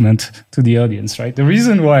this segment to the audience, right? The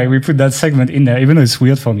reason why we put that segment in there, even though it's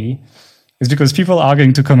weird for me, is because people are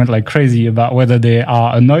going to comment like crazy about whether they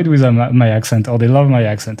are annoyed with my accent or they love my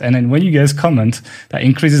accent. And then when you guys comment, that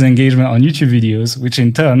increases engagement on YouTube videos, which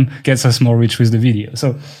in turn gets us more reach with the video.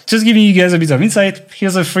 So just giving you guys a bit of insight.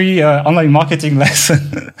 Here's a free online marketing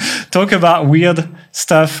lesson. Talk about weird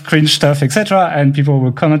stuff, cringe stuff, etc. And people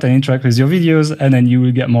will comment and interact with your videos. And then you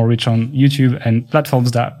will get more reach on YouTube and platforms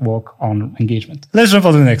that work on engagement. Let's jump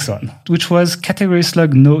on to the next one, which was category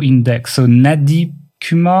slug no index. So Nadi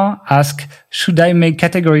Kumar asked, should I make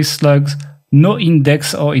category slugs no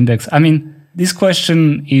index or index? I mean, this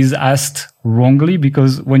question is asked wrongly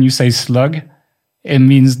because when you say slug, it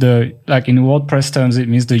means in WordPress terms, it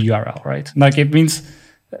means the URL, right? Like it means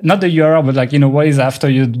not the URL, but what is after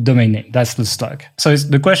your domain name? That's the slug. So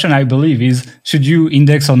the question I believe is, should you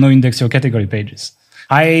index or no index your category pages?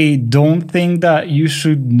 I don't think that you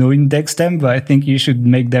should no index them, but I think you should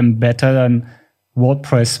make them better than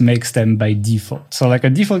WordPress makes them by default. So like a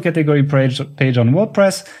default category page on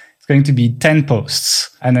WordPress is going to be 10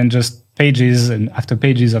 posts and then just pages and after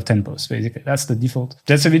pages of 10 posts, basically. That's the default.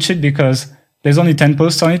 That's a bit shit because there's only 10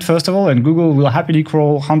 posts on it, first of all, and Google will happily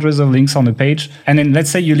crawl hundreds of links on the page. And then let's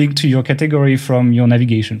say you link to your category from your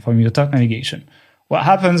navigation, from your top navigation. What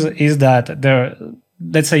happens is that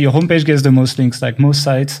let's say your homepage gets the most links, like most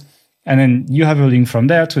sites, and then you have a link from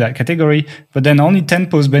there to that category, but then only 10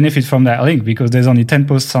 posts benefit from that link because there's only 10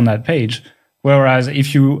 posts on that page. Whereas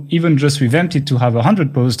if you even just revamped it to have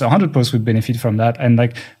 100 posts would benefit from that. And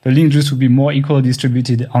the link juice would be more equally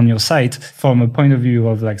distributed on your site from a point of view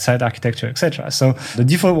of site architecture, etc. So the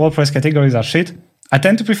default WordPress categories are shit. I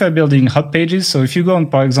tend to prefer building hub pages. So if you go on,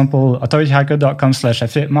 for example,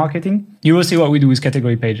 authorityhacker.com/affiliate marketing, you will see what we do with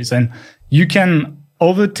category pages. And you can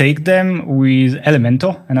overtake them with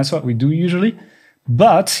Elementor, and that's what we do usually.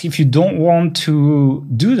 But if you don't want to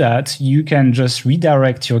do that, you can just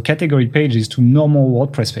redirect your category pages to normal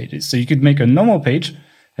WordPress pages. So you could make a normal page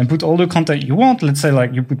and put all the content you want. Let's say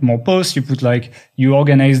like you put more posts, you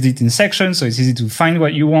organized it in sections, so it's easy to find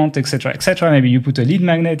what you want, etc., etc. Maybe you put a lead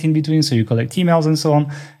magnet in between, so you collect emails and so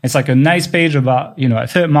on. It's like a nice page about,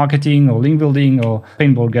 affiliate marketing or link building or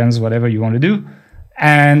paintball guns, whatever you want to do.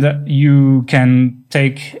 And you can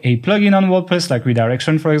take a plugin on WordPress, like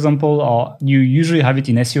redirection, for example, or you usually have it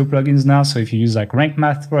in SEO plugins now. So if you use like Rank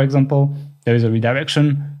Math, for example, there is a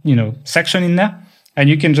redirection, section in there. And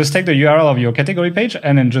you can just take the URL of your category page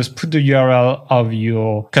and then just put the URL of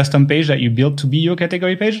your custom page that you built to be your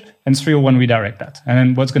category page and 301 redirect that. And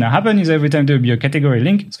then what's going to happen is every time there will be a category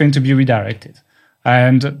link, it's going to be redirected.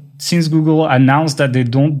 And since Google announced that they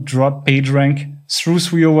don't drop PageRank through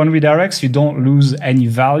 301 redirects, you don't lose any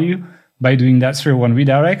value by doing that 301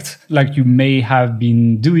 redirect like you may have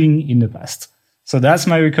been doing in the past. So that's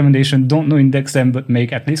my recommendation. Don't no-index them, but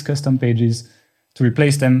make at least custom pages to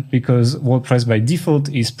replace them, because WordPress by default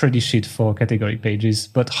is pretty shit for category pages.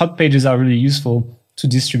 But hub pages are really useful to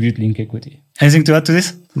distribute link equity. Anything to add to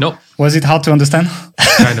this? Nope. Was it hard to understand?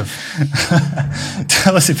 Kind of.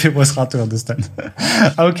 Tell us if it was hard to understand.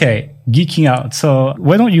 Okay, geeking out. So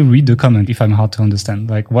why don't you read the comment if I'm hard to understand?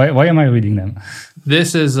 Like, why am I reading them?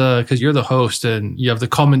 This is because you're the host and you have the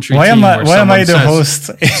commentary. Why team am I the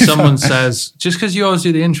host? Someone says, just because you always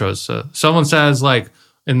do the intros. So someone says, like,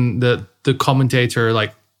 in the commentator,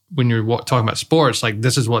 like, when you're talking about sports, like,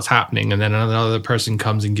 this is what's happening, and then another person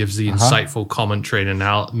comes and gives the insightful commentary and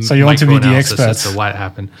so you want to be the expert as to why it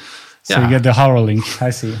happened. So you get the Howler link.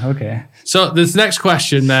 I see. Okay. So this next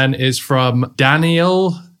question then is from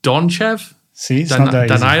Daniel Donchev. See, it's not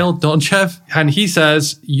that easy. Daniel Donchev. And he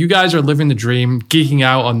says, you guys are living the dream, geeking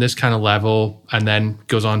out on this kind of level, and then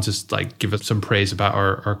goes on to like give us some praise about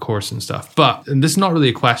our course and stuff. And this is not really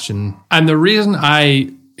a question. And the reason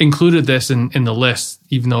I included this in the list,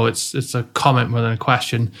 even though it's a comment more than a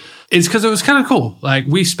question, is because it was kind of cool. Like,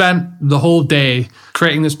 we spent the whole day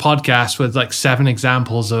creating this podcast with like 7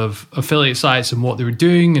 examples of affiliate sites and what they were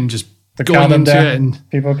doing, and just going into it, and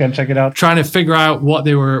people can check it out, trying to figure out what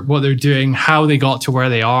they're doing, how they got to where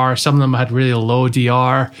they are. Some of them had really low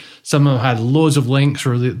DR, some of them had loads of links,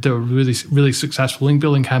 or they were really, really successful link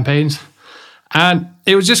building campaigns. And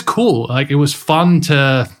it was just cool. Like, it was fun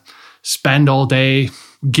to spend all day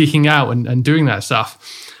geeking out and doing that stuff.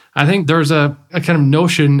 I think there's a kind of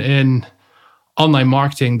notion in online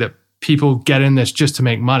marketing that people get in this just to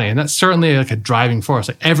make money. And that's certainly like a driving force.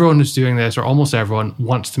 Like, everyone who's doing this, or almost everyone,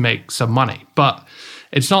 wants to make some money. But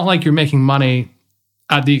it's not like you're making money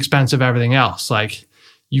at the expense of everything else. Like,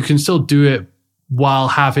 you can still do it while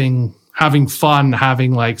having fun,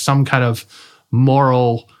 having like some kind of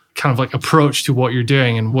moral kind of like approach to what you're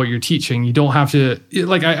doing and what you're teaching. You don't have to,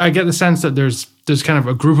 like, I get the sense that there's kind of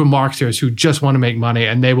a group of marketers who just want to make money,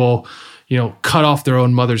 and they will, cut off their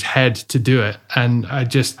own mother's head to do it. And I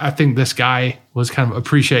think this guy was kind of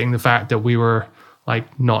appreciating the fact that we were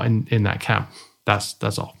like not in that camp.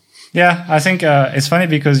 That's all. Yeah, I think it's funny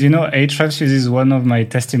because, Ahrefs uses one of my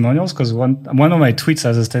testimonials, because one of my tweets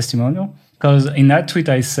has a testimonial. Because in that tweet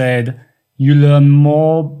I said, you learn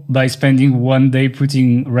more by spending one day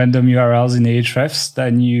putting random URLs in Ahrefs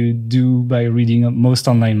than you do by reading most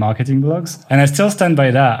online marketing blogs. And I still stand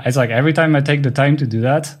by that. It's like, every time I take the time to do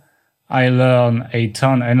that, I learn a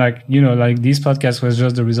ton. And like, this podcast was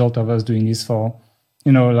just the result of us doing this for,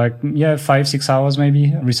 5-6 hours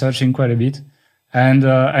maybe, researching quite a bit. And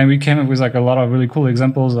we came up with like a lot of really cool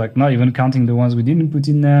examples, like not even counting the ones we didn't put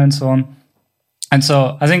in there and so on. And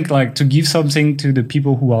so I think, like, to give something to the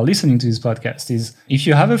people who are listening to this podcast is, if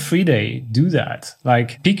you have a free day, do that.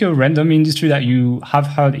 Like, pick a random industry that you have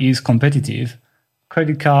heard is competitive.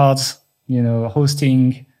 Credit cards,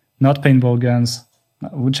 hosting, not paintball guns,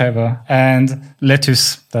 whichever. And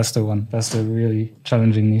lettuce, that's the one. That's the really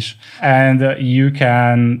challenging niche. And you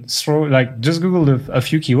can just Google a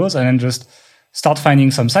few keywords and then just start finding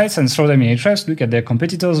some sites and throw them in Ahrefs, look at their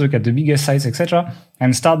competitors, look at the biggest sites, etc.,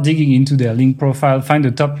 and start digging into their link profile, find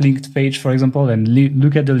the top linked page, for example, and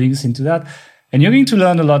look at the links into that. And you're going to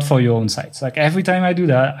learn a lot for your own sites. Like, every time I do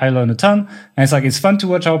that, I learn a ton. And it's like, it's fun to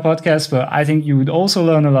watch our podcast, but I think you would also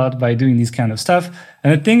learn a lot by doing this kind of stuff.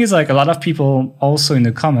 And the thing is, like, a lot of people also in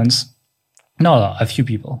the comments, a few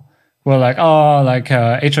people were like, oh, like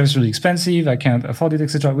Ahrefs is really expensive, I can't afford it,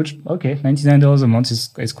 etc. Which, okay, $99 a month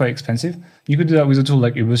is quite expensive. You could do that with a tool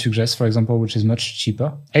like Ubersuggest, for example, which is much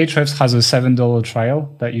cheaper. Ahrefs has a $7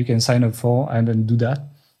 trial that you can sign up for and then do that.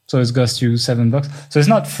 So it costs you $7. So it's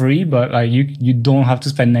not free, but like you don't have to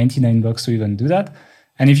spend $99 to even do that.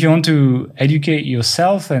 And if you want to educate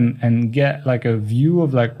yourself and get like a view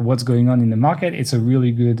of like what's going on in the market, it's a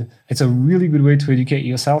really good way to educate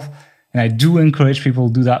yourself. And I do encourage people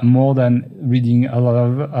to do that more than reading a lot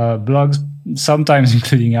of blogs, sometimes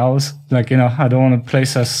including ours. Like, I don't want to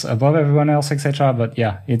place us above everyone else, etc. But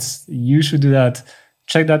yeah, you should do that.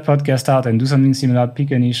 Check that podcast out and do something similar.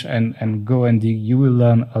 Pick a niche and go and dig. You will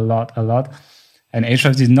learn a lot. And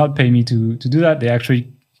Ahrefs did not pay me to do that. They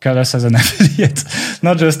actually cut us as an affiliate,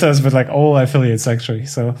 not just us, but like all affiliates actually.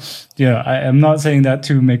 So, I am not saying that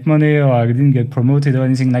to make money or I didn't get promoted or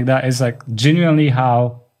anything like that. It's like genuinely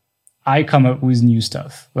how I come up with new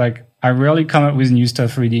stuff. Like I rarely come up with new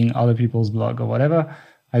stuff reading other people's blog or whatever.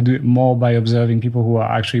 I do it more by observing people who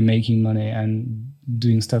are actually making money and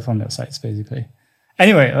doing stuff on their sites, basically.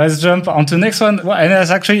 Anyway, let's jump on to the next one. Well, and there's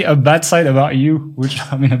actually a bad side about you,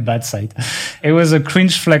 a bad side. It was a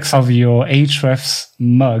cringe flex of your Ahrefs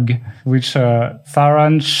mug, which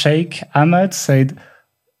Farhan Sheikh Ahmed said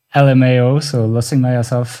LMAO, so losing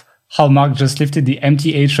myself. How Mark just lifted the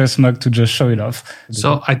empty Ahrefs mug to just show it off.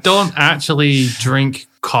 So I don't actually drink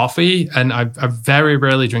coffee, and I very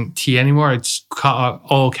rarely drink tea anymore. I just cut out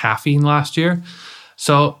all caffeine last year.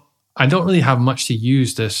 So I don't really have much to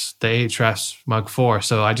use the Ahrefs mug for.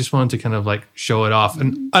 So I just wanted to kind of like show it off.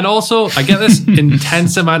 And also I get this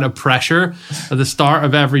intense amount of pressure at the start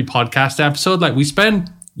of every podcast episode. Like we spend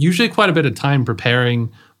usually quite a bit of time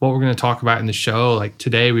preparing what we're going to talk about in the show. Like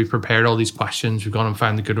today, we prepared all these questions. We've gone and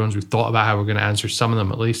found the good ones. We've thought about how we're going to answer some of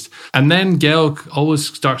them at least. And then Gail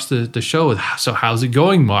always starts the show with, so how's it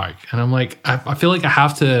going, Mark? And I'm like, I feel like I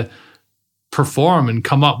have to perform and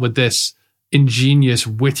come up with this ingenious,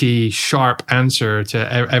 witty, sharp answer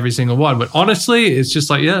to every single one. But honestly, it's just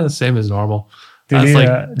like, yeah, the same as normal. That's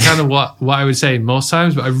kind of what I would say most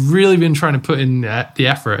times. But I've really been trying to put in the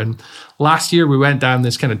effort. And last year, we went down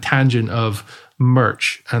this kind of tangent of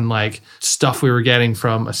merch and like stuff we were getting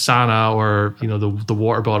from Asana or the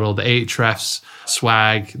water bottle, the Ahrefs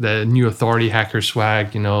swag, the new Authority Hacker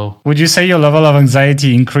swag. Would you say your level of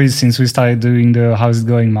anxiety increased since we started doing the how's it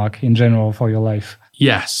going, Mark, in general for your life?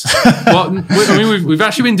 Yes. Well, we've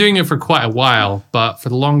actually been doing it for quite a while, but for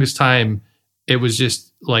the longest time it was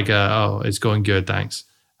just like it's going good, thanks.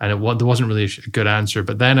 And there wasn't really a good answer.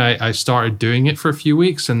 But then I started doing it for a few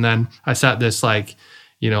weeks, and then I set this like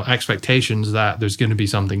expectations that there's going to be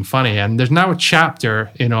something funny. And there's now a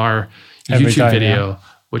chapter in our YouTube video,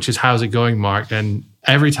 which is how's it going, Mark? And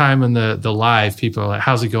every time in the live, people are like,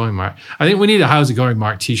 how's it going, Mark? I think we need a how's it going,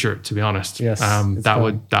 Mark t-shirt, to be honest. Yes.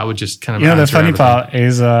 That would just kind of the funny everything. Part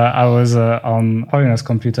is I was on Paulina's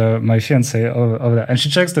computer, my fiance over there, and she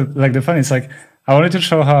checks the funny, it's like, I wanted to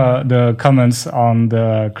show her the comments on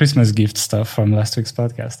the Christmas gift stuff from last week's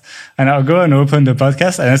podcast. And I'll go and open the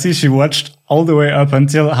podcast and I see she watched all the way up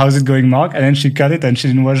until how's it going, Mark? And then she cut it and she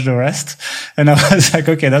didn't watch the rest. And I was like,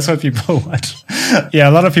 okay, that's what people watch. Yeah,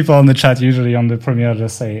 a lot of people on the chat usually on the premiere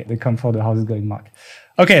just say they come for the how's it going, Mark.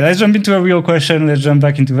 Okay, let's jump into a real question. Let's jump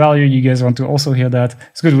back into value. You guys want to also hear that.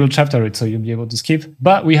 It's good. We'll chapter it so you'll be able to skip.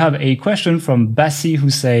 But we have a question from Bassi who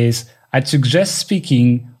says, I'd suggest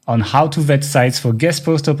speaking on how to vet sites for guest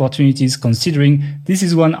post opportunities, considering this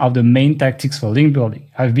is one of the main tactics for link building.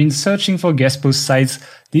 I've been searching for guest post sites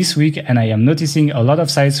this week, and I am noticing a lot of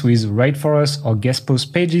sites with Write for Us or guest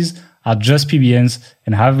post pages are just PBNs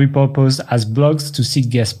and have report posts as blogs to seek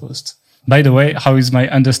guest posts. By the way, how is my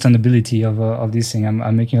understandability of this thing?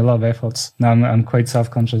 I'm making a lot of efforts. Now I'm quite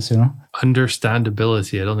self-conscious,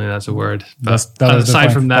 Understandability. I don't think that's a word. But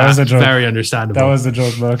aside from that, very understandable. That was the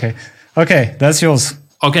joke, but okay. Okay, that's yours.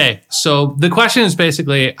 Okay, so the question is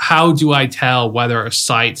basically, how do I tell whether a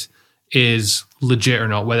site is legit or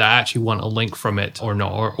not, whether I actually want a link from it or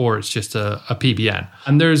not, or it's just a PBN?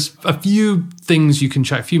 And there's a few things you can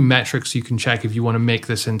check, a few metrics you can check if you want to make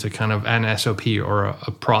this into kind of an SOP or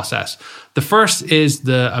a process. The first is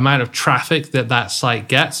the amount of traffic that site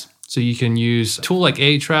gets. So you can use a tool like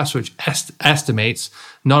Ahrefs, which estimates,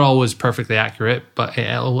 not always perfectly accurate, but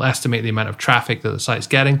it'll estimate the amount of traffic that the site's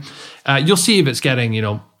getting. You'll see if it's getting,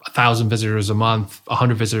 1,000 visitors a month,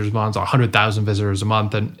 100 visitors a month, or 100,000 visitors a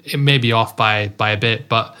month, and it may be off by a bit,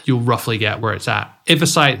 but you'll roughly get where it's at. If a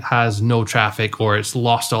site has no traffic or it's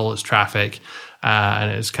lost all its traffic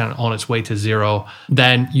and it's kind of on its way to zero,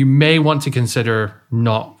 then you may want to consider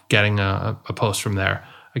not getting a post from there.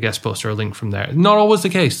 a guest post or a link from there. Not always the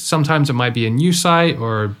case. Sometimes it might be a new site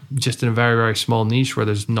or just in a very, very small niche where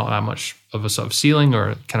there's not that much of a sort of ceiling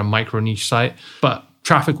or a kind of micro niche site. But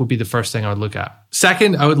traffic would be the first thing I would look at.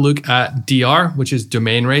 Second, I would look at DR, which is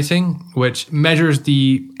domain rating, which measures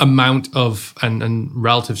the amount of and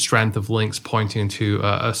relative strength of links pointing to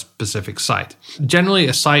a specific site. Generally,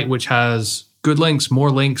 a site which has good links,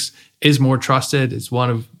 more links, is more trusted. It's one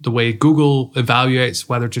of the way Google evaluates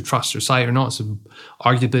whether to trust your site or not. It's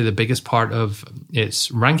arguably the biggest part of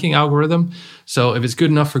its ranking algorithm. So if it's good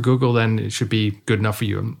enough for Google, then it should be good enough for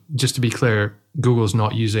you. Just to be clear, Google's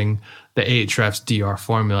not using the Ahrefs DR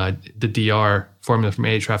formula. The DR formula from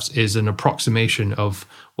Ahrefs is an approximation of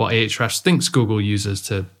what Ahrefs thinks Google uses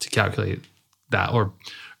to calculate that, or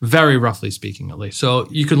very roughly speaking, at least. So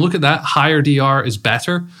you can look at that. Higher DR is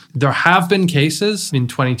better. There have been cases in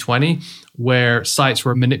 2020 where sites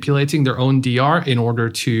were manipulating their own DR in order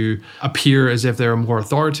to appear as if they're more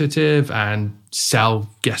authoritative and sell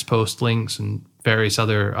guest post links and various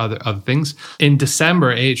other things. In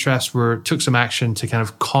December, Ahrefs took some action to kind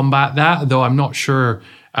of combat that, though I'm not sure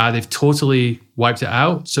they've totally wiped it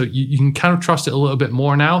out. So you can kind of trust it a little bit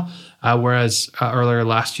more now. Whereas earlier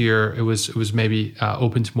last year, it was maybe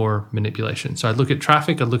open to more manipulation. So I'd look at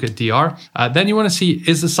traffic, I'd look at DR. Then you want to see,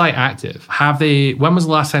 is the site active? When was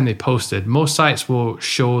the last time they posted? Most sites will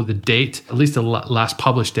show the date, at least the last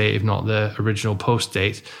published date, if not the original post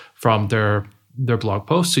date from their blog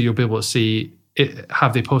post. So you'll be able to see,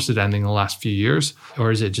 have they posted anything in the last few years? Or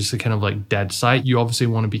is it just a kind of like dead site? You obviously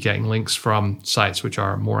want to be getting links from sites which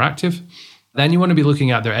are more active. Then you want to be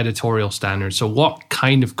looking at their editorial standards. So what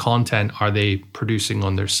kind of content are they producing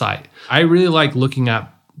on their site? I really like looking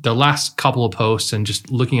at the last couple of posts and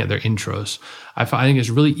just looking at their intros. I think it's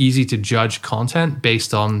really easy to judge content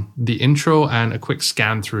based on the intro and a quick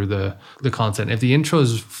scan through the content. If the intro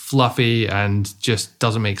is fluffy and just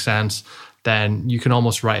doesn't make sense, then you can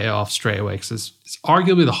almost write it off straight away, because it's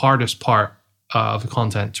arguably the hardest part of the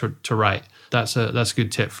content to write. That's a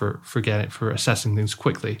good tip for assessing things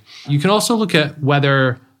quickly. You can also look at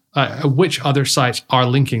whether which other sites are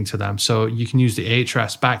linking to them. So you can use the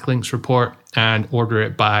Ahrefs backlinks report and order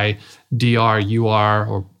it by DR, UR,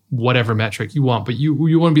 or whatever metric you want. But you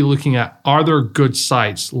want to be looking at, are there good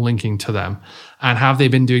sites linking to them? And have they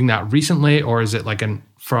been doing that recently, or is it like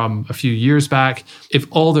from a few years back? If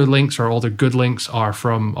all their links or all their good links are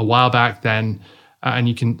from a while back, then and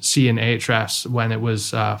you can see in Ahrefs when it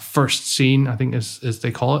was first seen, I think as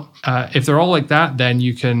they call it. If they're all like that, then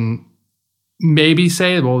you can maybe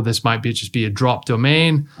say, well, this might just be a drop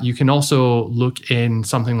domain. You can also look in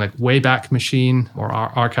something like Wayback Machine or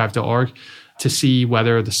archive.org to see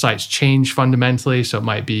whether the site's changed fundamentally. So it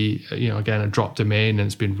might be, again, a drop domain and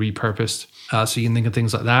it's been repurposed. So you can think of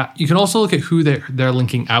things like that. You can also look at who they're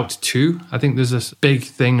linking out to. I think there's this big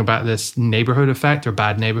thing about this neighborhood effect or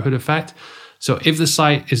bad neighborhood effect. So if the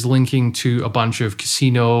site is linking to a bunch of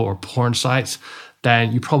casino or porn sites,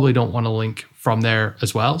 then you probably don't want to link from there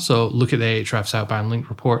as well. So look at the Ahrefs outbound link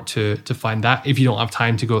report to find that, if you don't have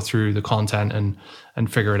time to go through the content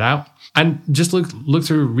and figure it out. And just look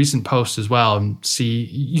through recent posts as well and see.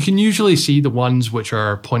 You can usually see the ones which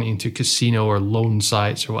are pointing to casino or loan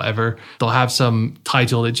sites or whatever. They'll have some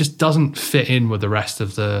title that just doesn't fit in with the rest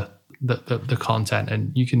of the content,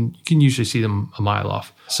 and you can usually see them a mile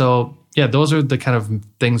off. So yeah, those are the kind of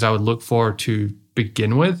things I would look for to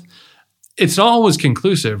begin with. It's not always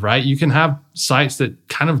conclusive, right? You can have sites that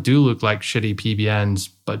kind of do look like shitty PBNs,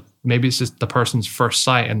 but maybe it's just the person's first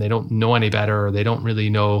site and they don't know any better, or they don't really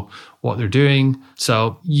know what they're doing.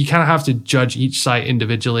 So you kind of have to judge each site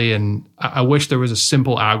individually. And I wish there was a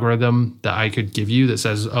simple algorithm that I could give you that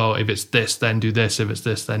says, oh, if it's this, then do this. If it's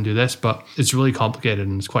this, then do this. But it's really complicated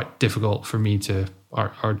and it's quite difficult for me to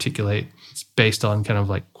articulate. It's based on kind of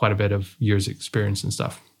like quite a bit of years experience and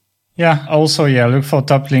stuff. Yeah. Also, look for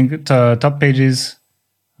top pages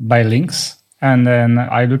by links. And then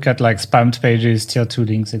I look at like spammed pages, tier 2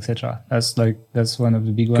 links, etc. That's one of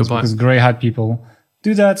the big ones, because Grey Hat people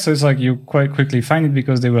do that. So it's like you quite quickly find it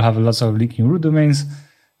because they will have lots of linking root domains.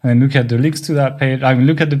 And then look at the links to that page.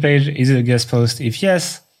 Look at the page. Is it a guest post? If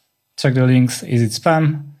yes, check the links. Is it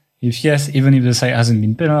spam? If yes, even if the site hasn't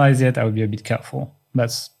been penalized yet, I would be a bit careful.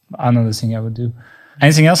 That's another thing I would do.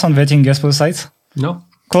 Anything else on vetting guest post sites? No.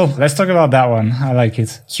 Cool. Let's talk about that one. I like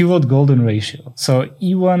it. Keyword golden ratio. So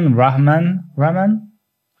Ewan Rahman,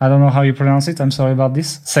 I don't know how you pronounce it. I'm sorry about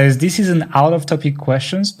this. Says, this is an out of topic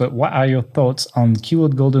question, but what are your thoughts on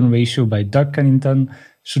keyword golden ratio by Doug Cunnington?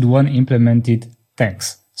 Should one implement it?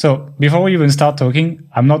 Thanks. So before we even start talking,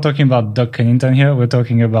 I'm not talking about Doug Cunnington here. We're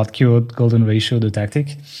talking about keyword golden ratio, the tactic,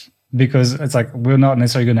 because it's like, we're not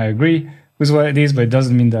necessarily going to agree. with what it is, but it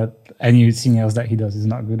doesn't mean that anything else that he does is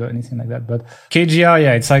not good or anything like that. But KGR,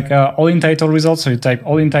 yeah, it's like all in title results. So you type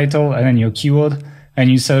all in title and then your keyword, and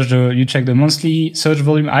you check the monthly search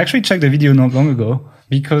volume. I actually checked the video not long ago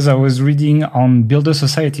because I was reading on Builder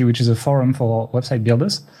Society, which is a forum for website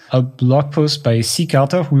builders, a blog post by C.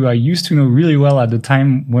 Carter, who I used to know really well at the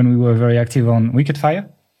time when we were very active on Wikidfire.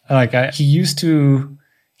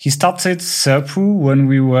 He started Serpu when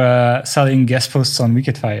we were selling guest posts on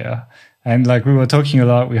Wikidfire. And like we were talking a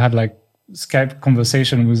lot, we had like Skype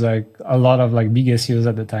conversation with like a lot of like big SEOs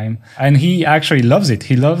at the time. And he actually loves it.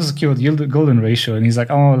 He loves keyword yield golden ratio. And he's like,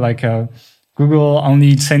 Google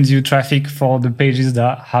only sends you traffic for the pages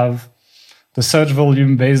that have the search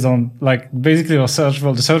volume based on like basically the search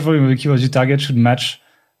volume of the keywords you target should match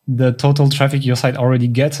the total traffic your site already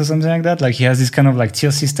gets or something like that. Like he has this kind of like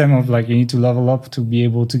tier system of like you need to level up to be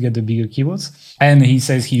able to get the bigger keywords. And he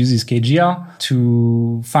says he uses KGR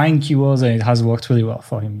to find keywords and it has worked really well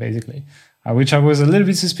for him basically. Which I was a little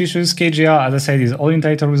bit suspicious. KGR, as I said, is all in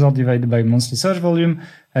title result divided by monthly search volume.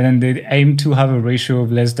 And then they aim to have a ratio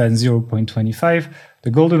of less than 0.25. The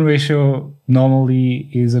golden ratio normally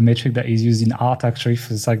is a metric that is used in art, actually.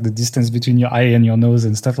 It's like the distance between your eye and your nose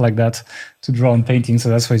and stuff like that to draw on painting. So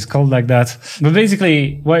that's why it's called like that. But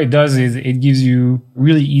basically what it does is it gives you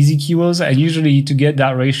really easy keywords. And usually to get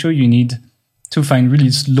that ratio, you need to find really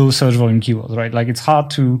low search volume keywords, right? Like it's hard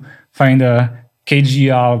to find a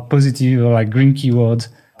KGR positive or like green keyword.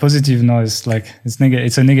 Positive now is like,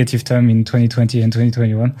 it's a negative term in 2020 and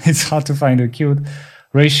 2021. It's hard to find a keyword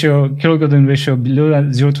golden ratio below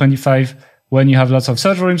 0.25 when you have lots of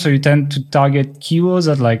search volume. So you tend to target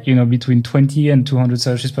keywords at like, between 20 and 200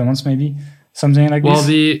 searches per month, maybe something like this. Well,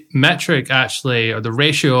 the metric actually, or the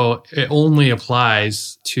ratio, it only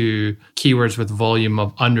applies to keywords with volume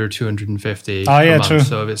of under 250 per month. True.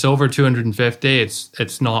 So if it's over 250,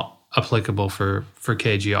 it's not applicable for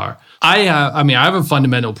KGR. I have a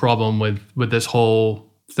fundamental problem with this whole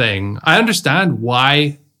thing. I understand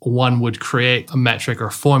why one would create a metric or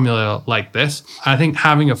formula like this. I think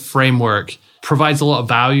having a framework provides a lot of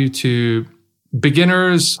value to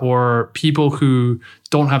beginners or people who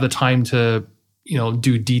don't have the time to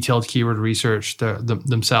do detailed keyword research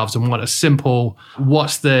themselves and want a simple,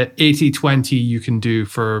 what's the 80-20 you can do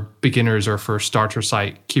for beginners or for starter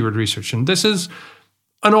site keyword research. And this is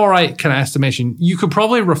an all right kind of estimation. You could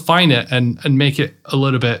probably refine it and make it a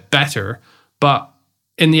little bit better, but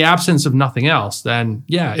in the absence of nothing else, then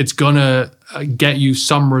yeah, it's going to get you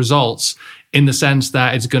some results in the sense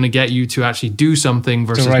that it's going to get you to actually do something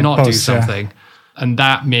versus not do something. Yeah. And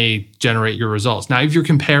that may generate your results. Now, if you're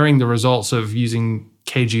comparing the results of using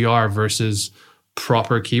KGR versus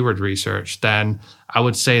proper keyword research, then I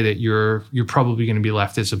would say that you're probably going to be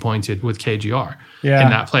left disappointed with KGR in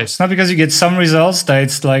that place. It's not because you get some results that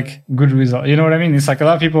it's like good result. You know what I mean? It's like a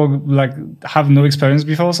lot of people like have no experience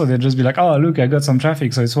before, so they'll just be like, oh, look, I got some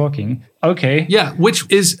traffic, so it's working. Okay. Yeah, which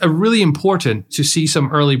is really important to see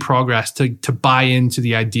some early progress to buy into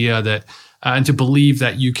the idea that and to believe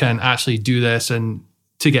that you can actually do this and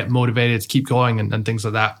to get motivated to keep going and things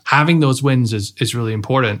like that. Having those wins is really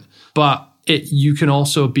important. But you can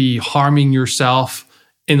also be harming yourself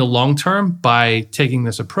in the long term by taking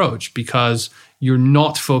this approach because you're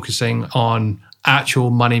not focusing on actual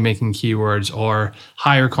money-making keywords or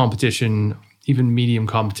higher competition, even medium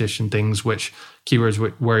competition things, keywords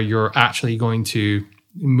where you're actually going to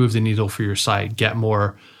move the needle for your site, get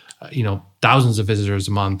more, thousands of visitors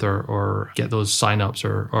a month or get those signups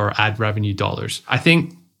or ad revenue dollars. I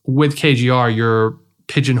think with KGR, you're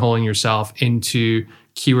pigeonholing yourself into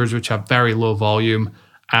keywords which have very low volume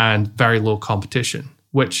and very low competition,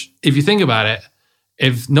 which if you think about it,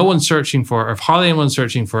 if no one's searching for it, if hardly anyone's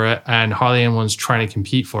searching for it and hardly anyone's trying to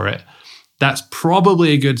compete for it, that's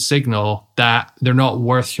probably a good signal that they're not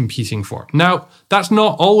worth competing for. Now, that's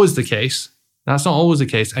not always the case.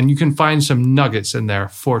 And you can find some nuggets in there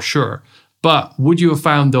for sure. But would you have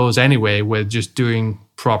found those anyway with just doing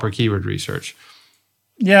proper keyword research?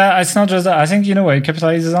 Yeah, it's not just that. I think, what it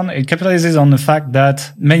capitalizes on? It capitalizes on the fact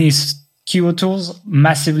that many keyword tools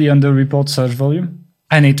massively underreport search volume.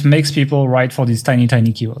 And it makes people write for these tiny,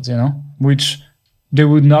 tiny keywords, which they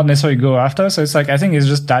would not necessarily go after. So it's like, I think it's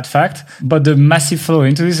just that fact. But the massive flow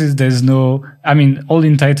into this is all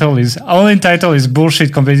in title is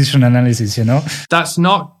bullshit competition analysis, That's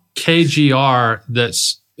not KGR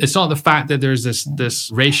it's not the fact that there's this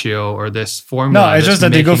ratio or this formula. No, it's just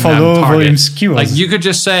that they go for low volume keywords. Like you could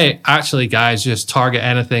just say, actually, guys, just target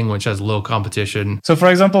anything which has low competition. So, for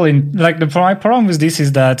example, my problem with this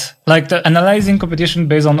is that the analyzing competition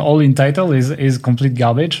based on all in title is complete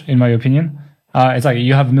garbage, in my opinion. It's like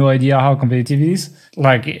you have no idea how competitive it is.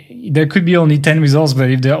 Like there could be only 10 results, but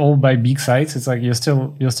if they're all by big sites, it's like you're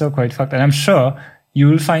still quite fucked. And I'm sure you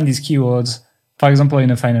will find these keywords, for example, in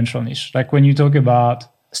a financial niche. Like when you talk about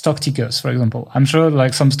stock tickers, for example, I'm sure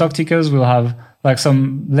like some stock tickers will have, like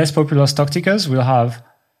some less popular stock tickers will have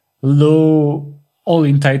low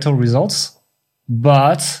all-in title results,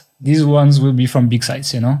 but these ones will be from big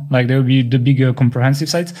sites, like they will be the bigger comprehensive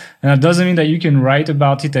sites. And that doesn't mean that you can write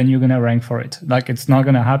about it and you're going to rank for it. Like it's not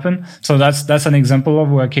going to happen. So that's an example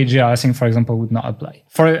of where KGR, I think, for example, would not apply.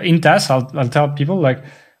 In TAS, I'll tell people, like,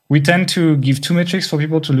 we tend to give 2 metrics for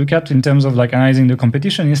people to look at in terms of like analyzing the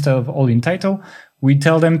competition instead of all in title. We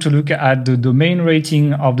tell them to look at the domain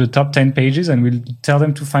rating of the top 10 pages, and we'll tell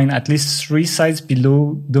them to find at least 3 sites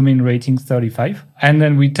below domain rating 35. And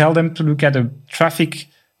then we tell them to look at the traffic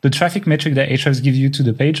metric that Ahrefs gives you to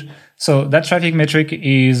the page. So that traffic metric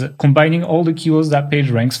is combining all the keywords that page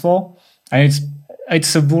ranks for. And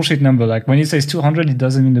it's a bullshit number. Like when it says 200, it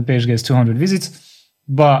doesn't mean the page gets 200 visits,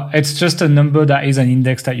 but it's just a number that is an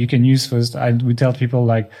index that you can use first. And we tell people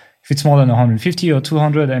like if it's more than 150 or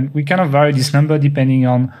 200, and we kind of vary this number depending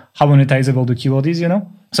on how monetizable the keyword is,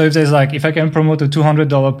 So if there's like, if I can promote a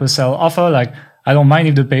 $200 per sale offer, like I don't mind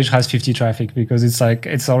if the page has 50 traffic, because it's like,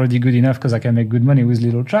 it's already good enough because I can make good money with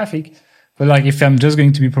little traffic. But like if I'm just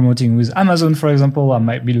going to be promoting with Amazon, for example, I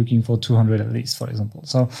might be looking for 200 at least, for example.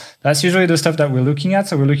 So that's usually the stuff that we're looking at.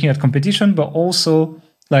 So we're looking at competition, but also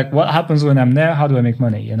like what happens when I'm there? How do I make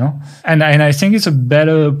money, And I think it's a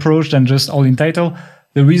better approach than just all in title.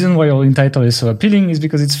 The reason why all in title is so appealing is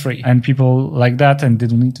because it's free and people like that and they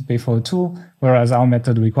don't need to pay for a tool, whereas our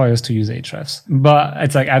method requires to use Ahrefs. But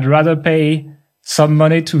it's like, I'd rather pay some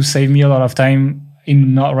money to save me a lot of time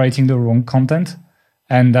in not writing the wrong content.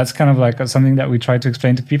 And that's kind of like something that we try to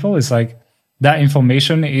explain to people. It's like that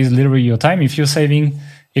information is literally your time.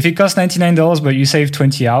 If it costs $99, but you save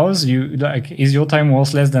 20 hours, is your time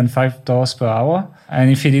worth less than $5 per hour? And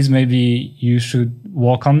if it is, maybe you should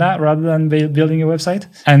work on that rather than building a website.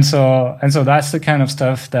 And so that's the kind of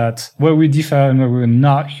stuff where we differ and where we're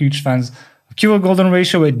not huge fans. Keyword golden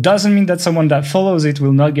ratio, it doesn't mean that someone that follows it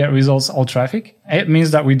will not get results or traffic. It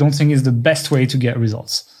means that we don't think it's the best way to get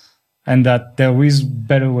results and that there is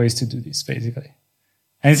better ways to do this, basically.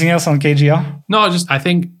 Anything else on KGR? No, I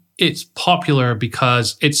think it's popular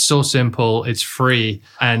because it's so simple, it's free,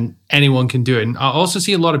 and anyone can do it. And I also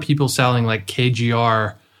see a lot of people selling like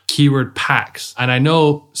KGR keyword packs. And I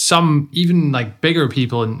know some, even like bigger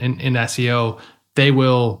people in SEO, they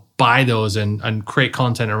will buy those and create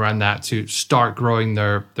content around that to start growing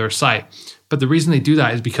their site. But the reason they do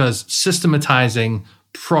that is because systematizing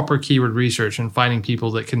proper keyword research and finding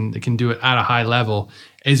people that can do it at a high level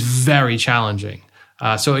is very challenging.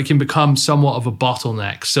 So it can become somewhat of a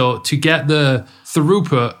bottleneck. So to get the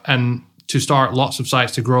throughput and to start lots of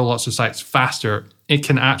sites, to grow lots of sites faster, it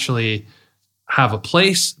can actually have a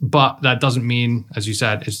place, but that doesn't mean, as you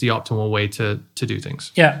said, it's the optimal way to do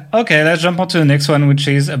things. Yeah. Okay, let's jump on to the next one, which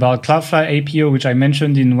is about Cloudflare APO, which I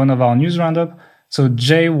mentioned in one of our news roundup. So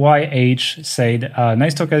JYH said,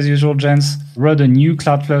 nice talk as usual, gents. Wrote a new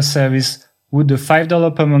Cloudflare service. Would the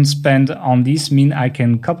 $5 per month spend on this mean I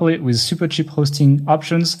can couple it with super cheap hosting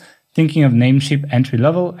options, thinking of Namecheap entry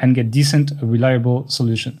level, and get decent, reliable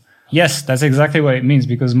solution? Yes, that's exactly what it means,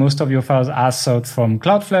 because most of your files are served from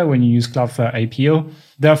Cloudflare when you use Cloudflare APO.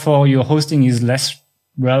 Therefore, your hosting is less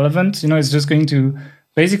relevant. It's just going to,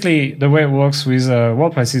 basically, the way it works with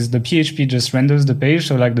WordPress is the PHP just renders the page.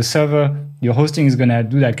 So like the server, your hosting is going to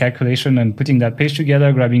do that calculation and putting that page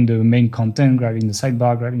together, grabbing the main content, grabbing the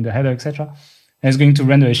sidebar, grabbing the header, etc. And it's going to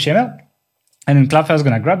render HTML. And then Cloudflare is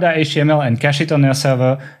going to grab that HTML and cache it on their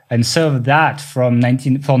server and serve that for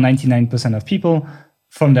 99% of people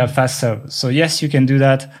from their fast servers. So yes, you can do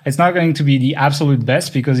that. It's not going to be the absolute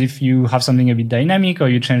best, because if you have something a bit dynamic or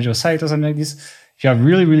you change your site or something like this, if you have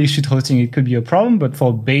really, really shit hosting, it could be a problem. But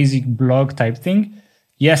for basic blog type thing,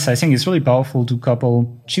 yes, I think it's really powerful to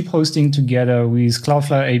couple cheap hosting together with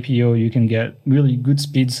Cloudflare APO. You can get really good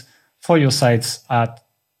speeds for your sites at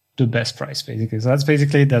the best price, basically. So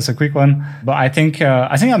that's a quick one. But I think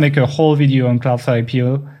I'll make a whole video on Cloudflare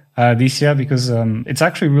APO this year, because it's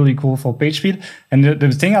actually really cool for page speed. And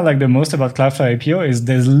the thing I like the most about Cloudflare APO is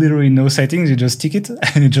there's literally no settings. You just tick it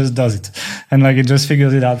and it just does it. And like it just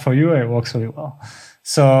figures it out for you. And it works really well.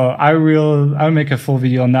 So I'll make a full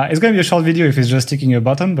video on that. It's going to be a short video if it's just ticking a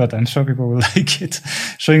button, but I'm sure people will like it,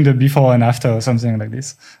 showing the before and after or something like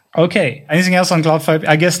this. Okay. Anything else on Cloudflare?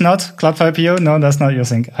 I guess not. Cloudflare PO? No, that's not your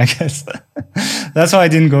thing, I guess. That's why I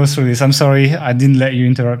didn't go through this. I'm sorry. I didn't let you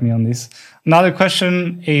interrupt me on this. Now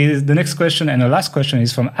the next question and the last question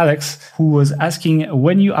is from Alex, who was asking,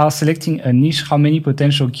 when you are selecting a niche, how many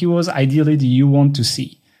potential keywords ideally do you want to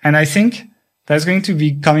see? And I think that's going to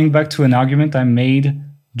be coming back to an argument I made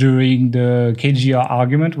during the KGR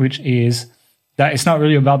argument, which is that it's not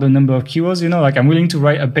really about the number of keywords. Like I'm willing to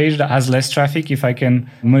write a page that has less traffic if I can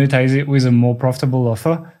monetize it with a more profitable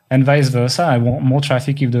offer, and vice versa. I want more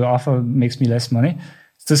traffic if the offer makes me less money.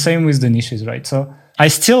 It's the same with the niches, right? So I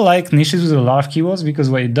still like niches with a lot of keywords because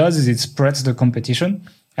what it does is it spreads the competition.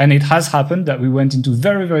 And it has happened that we went into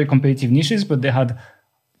very, very competitive niches, but they had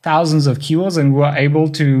thousands of keywords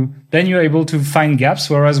and you're able to find gaps.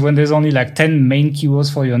 Whereas when there's only like 10 main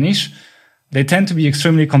keywords for your niche, they tend to be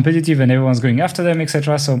extremely competitive and everyone's going after them,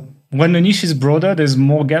 etc. So when the niche is broader, there's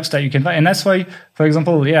more gaps that you can find. And that's why, for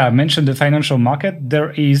example, I mentioned the financial market.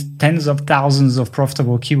 There is tens of thousands of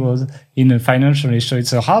profitable keywords in the financial niche. So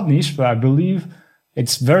it's a hard niche, but I believe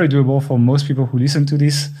it's very doable for most people who listen to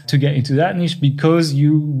this to get into that niche, because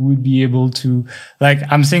you would be able to,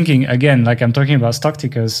 I'm thinking again, I'm talking about stock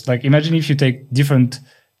tickers. Imagine if you take different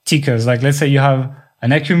tickers, let's say you have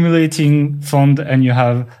an accumulating fund and you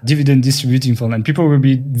have dividend distributing fund, and people will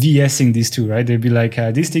be VSing these two, right? They'll be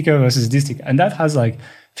this ticker versus this ticker. And that has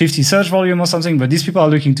 50 search volume or something, but these people are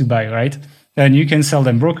looking to buy, right? And you can sell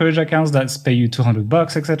them brokerage accounts that pay you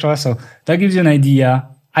 $200, etc. So that gives you an idea.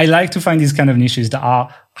 I like to find these kind of niches that are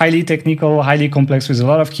highly technical, highly complex with a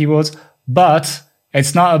lot of keywords, but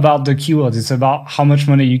it's not about the keywords. It's about how much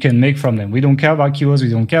money you can make from them. We don't care about keywords. We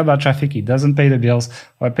don't care about traffic. It doesn't pay the bills.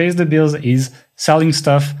 What pays the bills is selling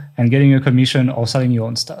stuff and getting a commission or selling your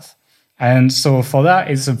own stuff. And so for that,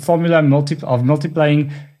 it's a formula of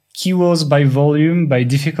multiplying keywords by volume, by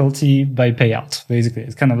difficulty, by payout. Basically,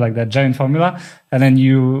 it's kind of like that giant formula. And then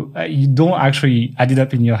you don't actually add it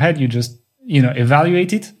up in your head. You just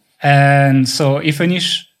evaluate it. And so if a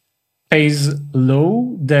niche pays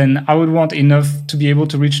low, then I would want enough to be able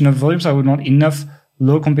to reach enough volume. So I would want enough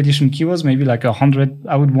low competition keywords, maybe 100.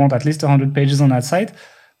 I would want at least 100 pages on that site.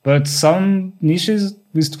 But some niches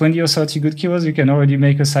with 20 or 30 good keywords, you can already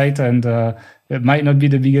make a site, and it might not be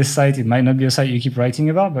the biggest site. It might not be a site you keep writing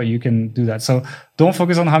about, but you can do that. So don't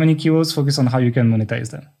focus on how many keywords, focus on how you can monetize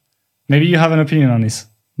them. Maybe you have an opinion on this.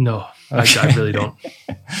 No, okay. I really don't.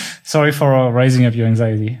 Sorry for raising up your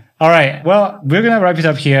anxiety. All right. Well, we're going to wrap it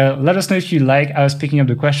up here. Let us know if you like us picking up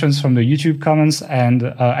the questions from the YouTube comments and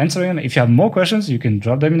answering them. If you have more questions, you can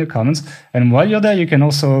drop them in the comments. And while you're there, you can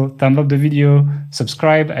also thumb up the video,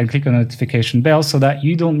 subscribe, and click on the notification bell so that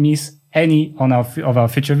you don't miss any of our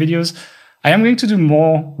future videos. I am going to do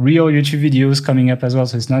more real YouTube videos coming up as well.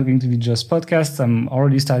 So it's not going to be just podcasts. I'm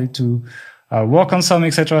already started to work on some,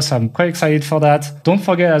 etc. So I'm quite excited for that. Don't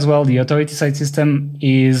forget as well, the Authority Site System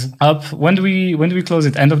is up. When do we close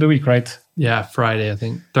it? End of the week, right? Yeah, Friday, I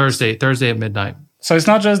think. Thursday at midnight. So it's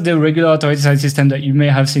not just the regular Authority Site System that you may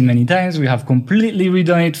have seen many times. We have completely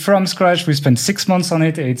redone it from scratch. We spent 6 months on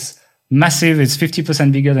it. It's massive. It's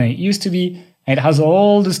 50% bigger than it used to be. And it has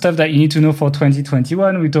all the stuff that you need to know for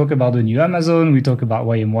 2021. We talk about the new Amazon. We talk about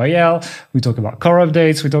YMYL. We talk about core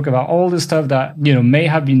updates. We talk about all the stuff that, may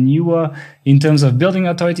have been newer in terms of building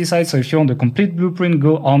authority sites. So if you want the complete blueprint,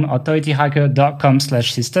 go on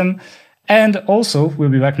authorityhacker.com/system. And also, we'll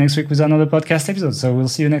be back next week with another podcast episode. So we'll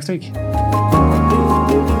see you next week.